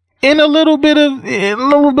up in a little bit of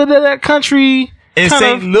that country. In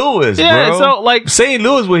St. Louis, bro. So, like, St.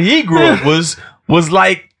 Louis, where he grew up was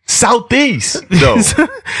like Southeast, though.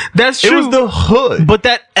 That's true. It was the hood. But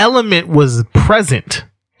that element was present.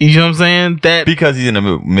 You know what I'm saying? That because he's in the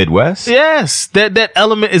Midwest? Yes. That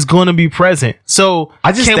element is going to be present. So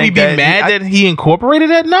can we be mad that he incorporated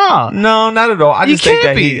that? Nah. No, not at all. I just think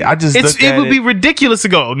that it would be ridiculous to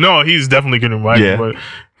go, no, he's definitely going to write but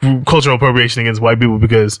cultural appropriation against white people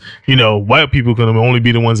because, white people can only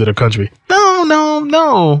be the ones that are country.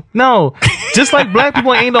 No. Just like black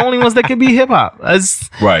people ain't the only ones that can be hip hop.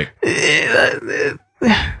 Right.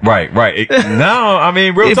 Right. No, I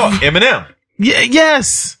mean, real talk. Eminem.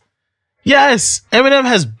 Yes. Eminem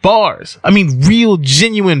has bars. I mean, real,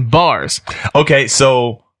 genuine bars. Okay,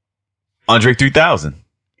 so Andre 3000.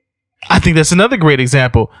 I think that's another great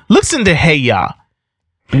example. Listen to Hey Ya.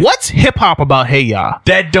 What's hip hop about Hey Ya?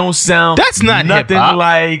 That don't sound. That's not nothing hip-hop.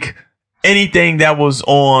 Like anything that was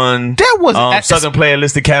on Southern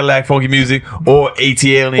Playlist of Cadillac Funky Music or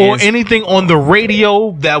ATL or anything on the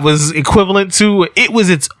radio that was equivalent to. It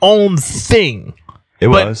was its own thing. It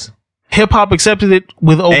was. Hip hop accepted it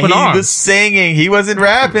with open arms. He was singing. He wasn't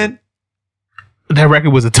rapping. That record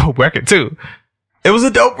was a dope record too. It was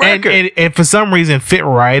a dope record, and for some reason fit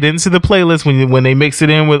right into the playlist when they mixed it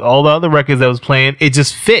in with all the other records that was playing. It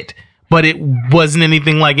just fit, but it wasn't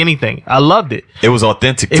anything like anything. I loved it. It was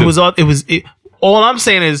authentic. Too. All I'm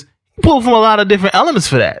saying is pull from a lot of different elements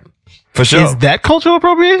for that. For sure. Is that cultural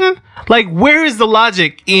appropriation? Like, where is the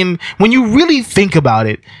logic in when you really think about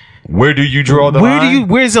it? Where do you draw the line?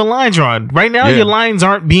 Where's the line drawn? Right now, your lines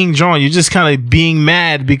aren't being drawn. You're just kind of being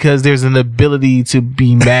mad because there's an ability to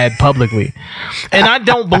be mad publicly. And I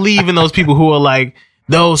don't believe in those people who are like,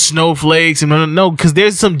 those snowflakes. And no, because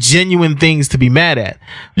there's some genuine things to be mad at.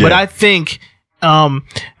 Yeah. But I think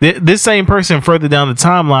this same person further down the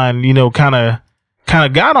timeline, kind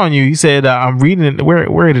of got on you. He said, I'm reading it.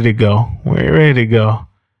 Where did it go? Where did it go?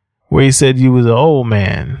 Where he said you was an old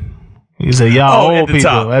man. He said, y'all old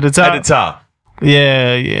people. At the top.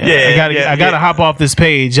 Yeah. I gotta hop off this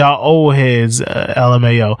page. Y'all old heads,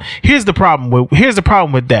 LMAO. Here's the problem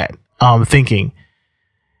with that thinking.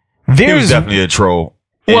 He was definitely a troll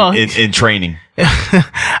in training.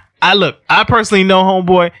 I personally know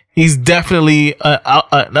homeboy. He's definitely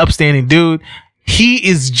an upstanding dude. He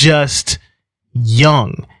is just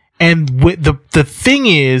young. And with the thing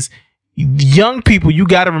is, young people, you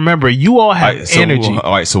got to remember, you all have energy.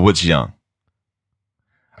 All right, so what's young?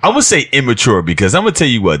 I'm gonna say immature because I'm gonna tell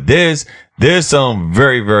you what, there's some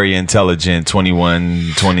very, very intelligent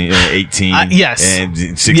 21, 20, 18, yes, and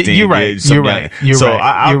 16. You're right. You're right. You're so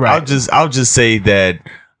right. I'll just say that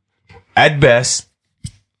at best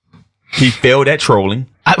he failed at trolling.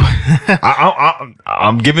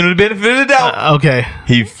 I'm giving him the benefit of the doubt. Okay.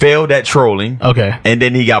 He failed at trolling. Okay. And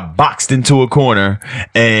then he got boxed into a corner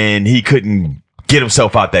and he couldn't get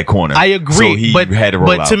himself out that corner. I agree. So he had to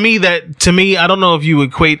roll out. To me, I don't know if you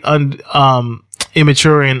equate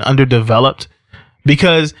immature and underdeveloped,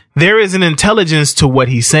 because there is an intelligence to what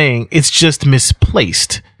he's saying. It's just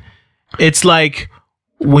misplaced. It's like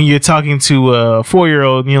when you're talking to a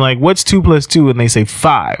 4-year-old and you're like, what's 2 + 2? And they say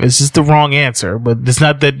 5. It's just the wrong answer. But it's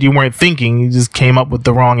not that you weren't thinking. You just came up with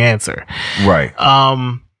the wrong answer. Right.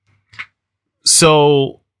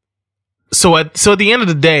 So at the end of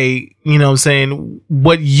the day, you know what I'm saying,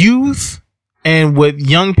 what youth and what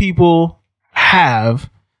young people have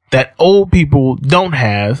that old people don't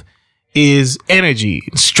have is energy,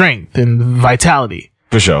 strength, and vitality.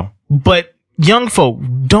 For sure. But young folk,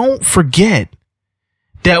 don't forget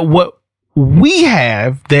that what we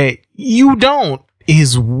have that you don't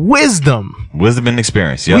is wisdom. Wisdom and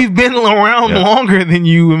experience. Yeah. We've been around longer than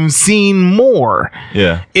you and seen more.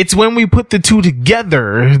 Yeah. It's when we put the two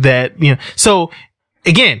together that, you know. So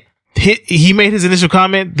again, he made his initial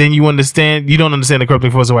comment. Then you don't understand the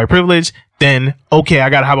corrupting force of white privilege. Then, okay, I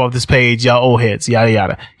got to hop off this page. Y'all old heads, yada,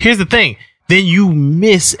 yada. Here's the thing. Then you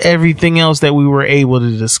miss everything else that we were able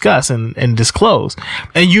to discuss and disclose.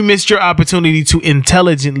 And you missed your opportunity to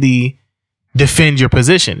intelligently defend your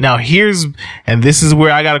position. Now this is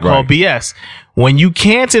where I got to call BS. When you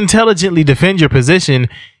can't intelligently defend your position,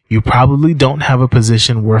 you probably don't have a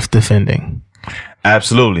position worth defending.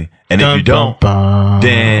 Absolutely. And if you don't,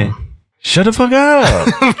 then shut the fuck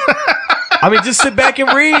up. I mean, just sit back and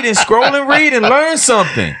read and scroll and read and learn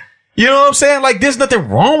something. You know what I'm saying? Like, there's nothing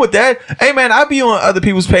wrong with that. Hey, man, I be on other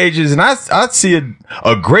people's pages and I see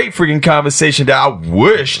a great freaking conversation that I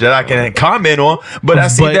wish that I can comment on, but I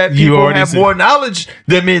see that people have more knowledge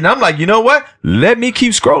than me. And I'm like, you know what? Let me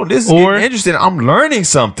keep scrolling. This is getting interesting. I'm learning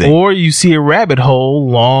something. Or you see a rabbit hole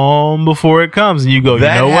long before it comes and you go,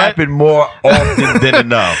 that you know what? That happened more often than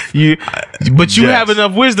enough. But you have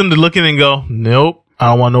enough wisdom to look in and go, nope,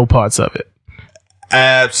 I don't want no parts of it.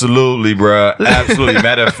 Absolutely, bro. Absolutely.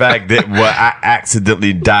 Matter of fact, I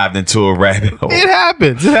accidentally dived into a rabbit hole. It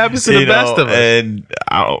happens. It happens to the best of us. And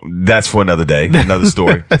that's for another day, another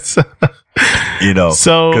story. Because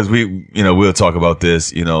we'll talk about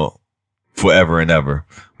this, forever and ever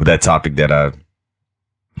with that topic that I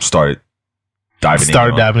started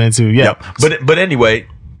diving into. Yeah. But anyway,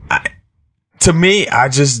 to me, I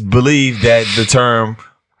just believe that the term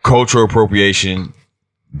cultural appropriation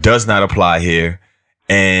does not apply here.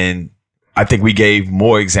 And I think we gave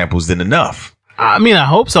more examples than enough. I mean, I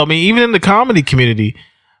hope so. I mean, even in the comedy community,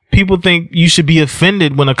 people think you should be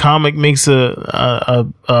offended when a comic makes an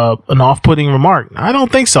off-putting remark. I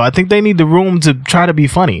don't think so. I think they need the room to try to be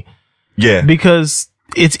funny. Yeah. Because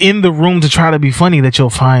it's in the room to try to be funny that you'll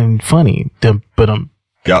find funny.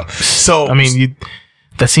 Yeah. So, I mean,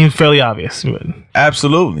 that seems fairly obvious.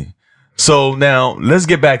 Absolutely. So now let's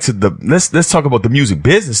get back to let's talk about the music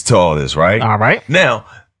business to all this, right? All right. Now,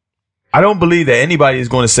 I don't believe that anybody is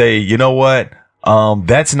going to say, you know what,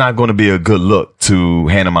 that's not going to be a good look to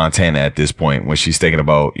Hannah Montana at this point when she's thinking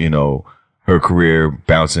about, her career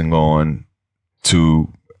bouncing on to,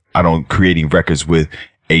 creating records with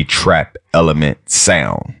a trap element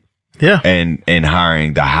sound. Yeah. And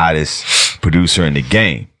hiring the hottest producer in the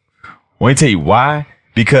game. Let me tell you why.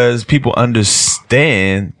 Because people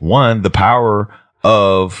understand, one, the power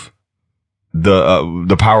of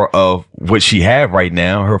the power of what she have right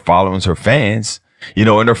now, her followers, her fans,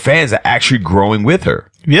 and her fans are actually growing with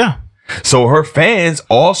her. Yeah. So her fans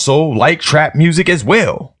also like trap music as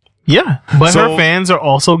well. Yeah. But her fans are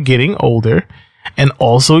also getting older and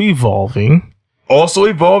also evolving.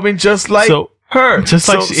 Just like her. Just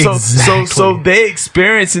like exactly. So they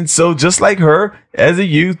experience, and so just like her as a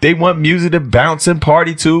youth, they want music to bounce and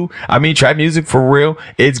party to. I mean, trap music for real.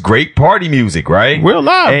 It's great party music, right? Real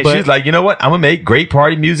loud. And she's like, you know what? I'm gonna make great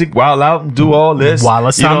party music while out and do all this. While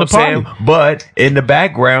it's time to party. But in the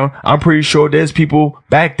background, I'm pretty sure there's people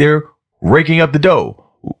back there raking up the dough.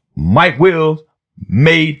 Mike Will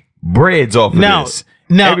made breads off of this.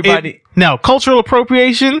 Now, cultural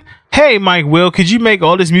appropriation. Hey, Mike Will, could you make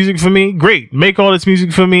all this music for me? Great. Make all this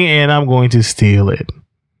music for me and I'm going to steal it.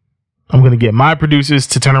 I'm going to get my producers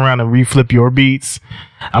to turn around and reflip your beats.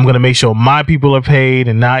 I'm going to make sure my people are paid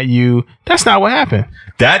and not you. That's not what happened.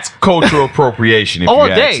 That's cultural appropriation. If All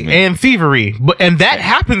you day ask me. and thievery. And that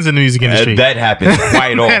happens in the music industry. That happens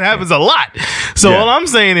quite often. That happens a lot. So Yeah. all I'm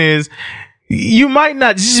saying is you might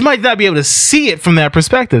not be able to see it from that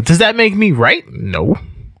perspective. Does that make me right? No.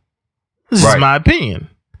 This Right. is my opinion.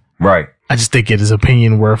 Right. I just think it is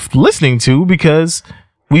opinion worth listening to because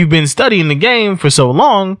we've been studying the game for so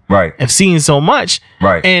long, Right. and seen so much.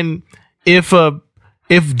 Right. And if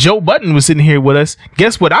Joe Budden was sitting here with us,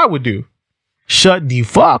 guess what I would do? Shut the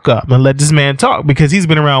fuck up and let this man talk because he's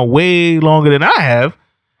been around way longer than I have,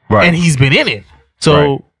 Right. and he's been in it. So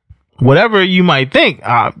Right. whatever you might think,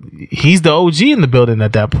 he's the OG in the building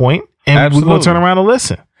at that point, and we're Absolutely. going to turn around and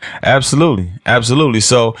listen. Absolutely. Absolutely.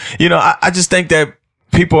 So, I just think that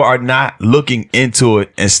people are not looking into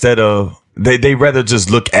it instead of they rather just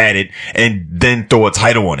look at it and then throw a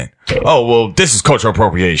title on it. Oh, well, this is cultural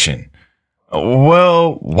appropriation.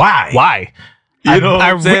 Well, why? Why? You know what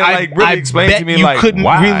I'm saying? Like, really explain to bet me, you like, couldn't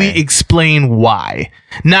why? really explain why.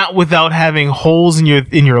 Not without having holes in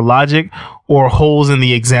your logic or holes in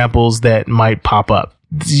the examples that might pop up.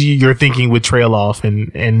 Your thinking would trail off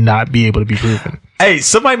and not be able to be proven. Hey,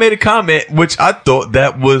 somebody made a comment, which I thought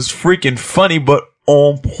that was freaking funny, but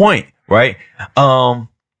on point, right?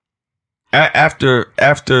 After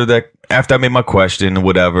I made my question or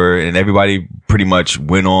whatever, and everybody pretty much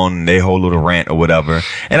went on their whole little rant or whatever,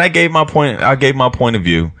 and I gave my point of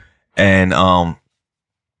view, and my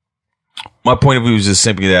point of view was just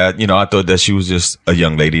simply that I thought that she was just a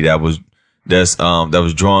young lady that was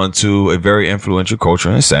drawn to a very influential culture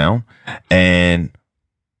and sound, and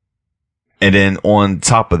then on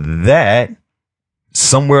top of that,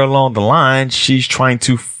 somewhere along the line, she's trying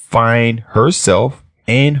to find herself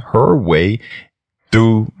and her way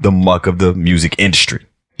through the muck of the music industry.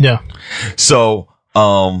 Yeah. So,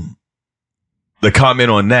 the comment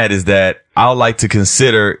on that is that I would like to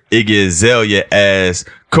consider Iggy Azalea as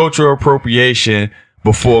cultural appropriation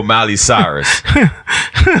before Miley Cyrus.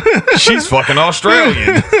 She's fucking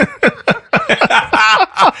Australian.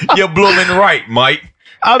 You're blooming right, Mike.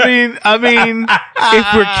 I mean,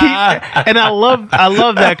 if we're and I love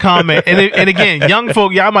that comment. And again, young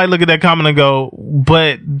folk, y'all might look at that comment and go,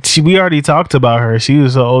 but we already talked about her. She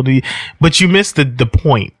was so old. But you missed the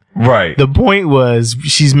point. Right. The point was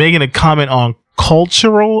she's making a comment on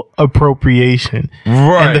cultural appropriation.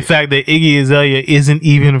 Right. And the fact that Iggy Azalea isn't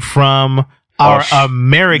even from our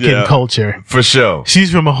American culture. For sure.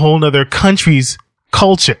 She's from a whole nother country's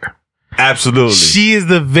culture. Absolutely. She is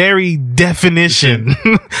the very definition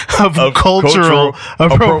of cultural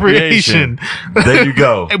appropriation. There you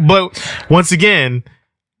go. But once again,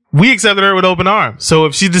 we accepted her with open arms. So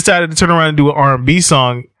if she decided to turn around and do an R&B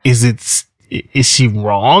song, is she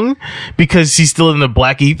wrong because she's still in the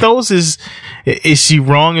black ethos? Is she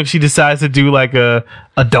wrong if she decides to do like a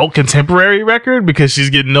adult contemporary record because she's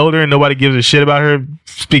getting older and nobody gives a shit about her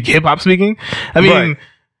hip hop speaking? I mean,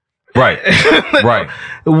 right. Right.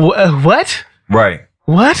 What? Right.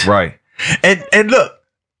 What? Right. And look.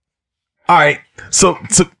 All right. So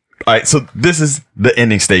this is the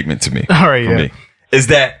ending statement to me. All right. For Yeah. me, is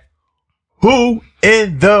that who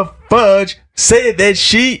in the fudge said that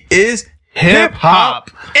she is hip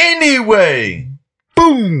hop anyway?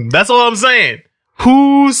 Boom. That's all I'm saying.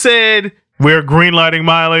 Who said we're greenlighting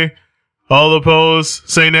Miley? All opposed,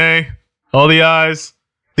 say nay. All the ayes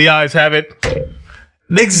have it.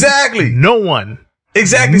 Exactly. No one.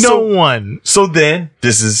 Exactly. No one. So then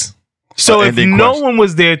this is So an if ending no question. one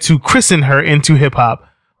was there to christen her into hip hop,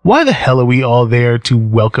 why the hell are we all there to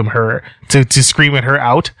welcome her, to scream at her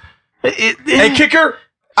out? and kick her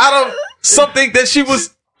out of something that she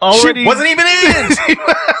was Already- she wasn't even in.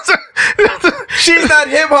 She's not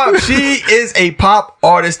hip hop. She is a pop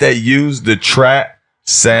artist that used the trap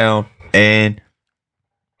sound and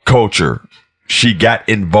culture. She got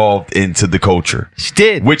involved into the culture, She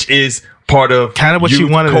did. which is part of Kind of what she youth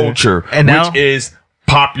wanted to- culture, and now- which is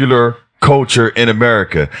popular culture in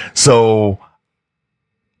America. So,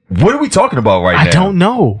 what are we talking about right now? I don't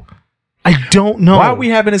know. I don't know. Why are we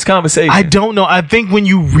having this conversation? I don't know. I think when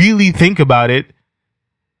you really think about it,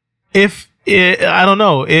 I don't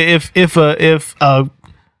know, if a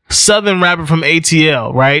Southern rapper from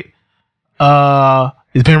ATL, right,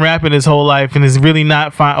 has been rapping his whole life and is really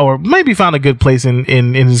not or maybe found a good place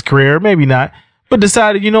in his career, maybe not, but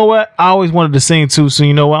decided, you know what, I always wanted to sing too, so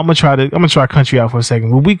you know what, I'm gonna try country out for a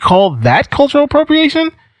second. Would we call that cultural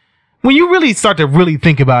appropriation? When you really start to really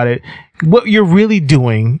think about it, what you're really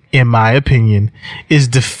doing, in my opinion, is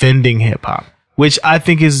defending hip hop, which I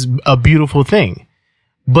think is a beautiful thing.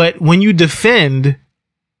 But when you defend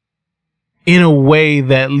in a way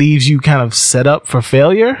that leaves you kind of set up for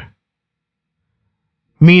failure,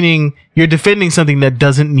 meaning you're defending something that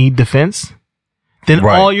doesn't need defense, then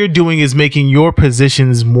Right. all you're doing is making your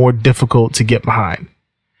positions more difficult to get behind.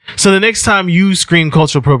 So the next time you scream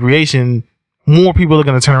cultural appropriation, more people are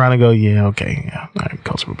going to turn around and go, yeah, okay, yeah, all right,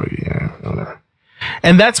 cultural appropriation, yeah, whatever.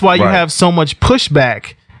 And that's why you Right. have so much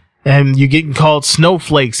pushback, and you're getting called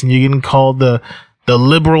snowflakes, and you're getting called the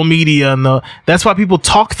liberal media, and that's why people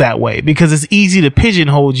talk that way, because it's easy to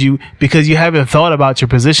pigeonhole you because you haven't thought about your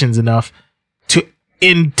positions enough to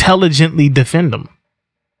intelligently defend them.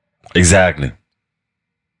 Exactly.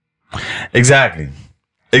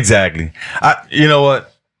 You know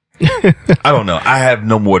what? I don't know. I have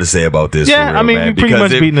no more to say about this. Yeah, for real, I mean, man, you pretty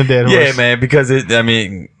because much beating a dead horse. Yeah, man, because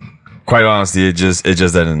quite honestly, it just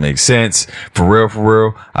doesn't make sense. For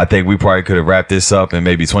real. I think we probably could have wrapped this up in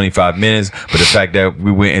maybe 25 minutes, but the fact that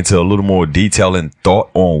we went into a little more detail and thought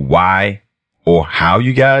on why or how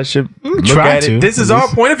you guys should look try at to, it. This is at our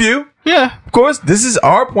least. point of view. Yeah. Of course, this is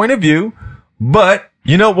our point of view, but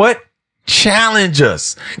you know what? Challenge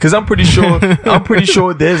us, because I'm pretty sure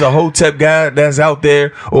there's a Hotep guy that's out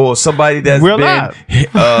there, or somebody that's We're been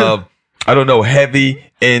I don't know, heavy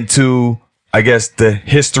into, I guess, the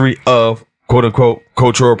history of quote unquote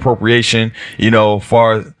cultural appropriation,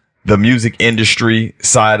 far as the music industry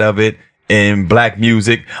side of it in black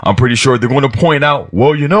music. I'm pretty sure they're going to point out,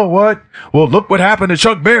 well, you know what? Well, look what happened to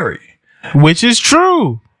Chuck Berry. Which is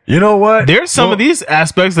true. You know what? There's some of these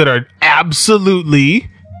aspects that are absolutely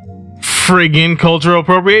friggin' cultural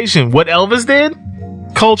appropriation. What Elvis did?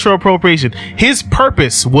 Cultural appropriation. His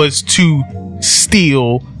purpose was to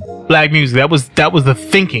steal black music. That was the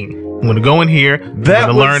thinking. I'm gonna go in here. I'm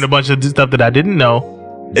gonna learn a bunch of stuff that I didn't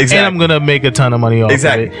know. Exactly. And I'm gonna make a ton of money off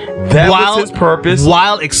Exactly. of it. That was his purpose.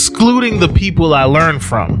 While excluding the people I learned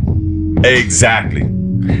from. Exactly.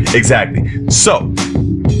 So,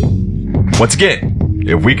 once again,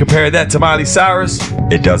 if we compare that to Miley Cyrus,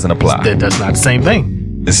 it doesn't apply. That's not the same thing.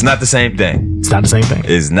 It's not the same thing. It's not the same thing.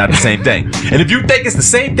 It's not the same thing. And if you think it's the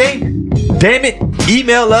same thing, damn it,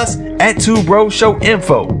 email us at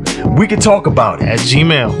 2BrosShowInfo. We can talk about it. At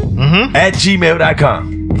Gmail. Mm-hmm. At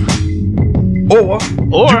gmail.com. Or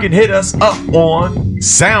you can hit us up on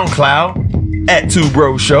SoundCloud at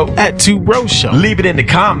 2BrosShow. At 2BrosShow. Leave it in the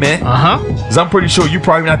comment. Uh-huh. Because I'm pretty sure you're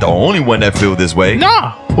probably not the only one that feel this way.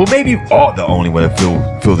 Nah. Well, maybe you are the only one that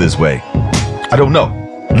feel this way. I don't know.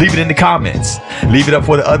 Leave it in the comments. Leave it up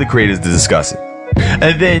for the other creators to discuss it.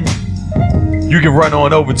 And then you can run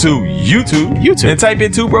on over to YouTube. And type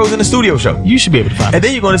in 2 Bros in the Studio Show. You should be able to find it. And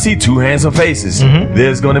then you're going to see two handsome faces. Mm-hmm.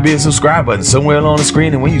 There's going to be a subscribe button somewhere along the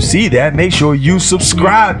screen. And when you see that, make sure you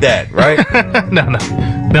subscribe that, right?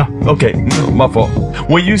 No. Okay, no, my fault.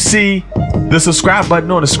 When you see the subscribe button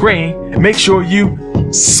on the screen, make sure you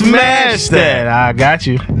smash that. I got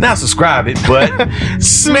you. Not subscribe it, but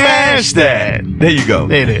smash that. There you go.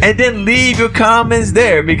 There it is. And then leave your comments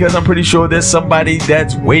there, because I'm pretty sure there's somebody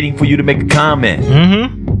that's waiting for you to make a comment.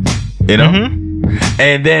 Mm-hmm. You know?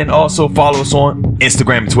 And then also follow us on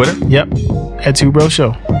Instagram and Twitter. Yep. At 2 Bro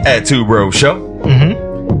Show. At 2 Bro Show.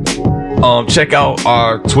 Check out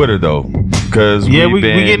our Twitter though, because we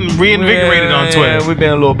getting reinvigorated on Twitter. We've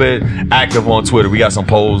been a little bit active on Twitter. We got some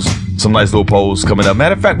polls, some nice little polls coming up.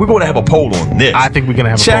 Matter of fact, we're going to have a poll on this. I think we're going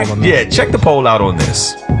to have a poll on this. Yeah, check the poll out on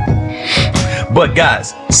this. But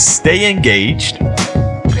guys, stay engaged,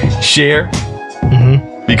 share,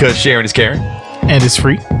 because sharing is caring. And it's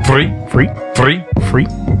free. Free.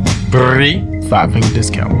 5-finger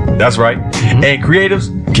discount. That's right. And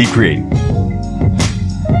creatives, keep creating.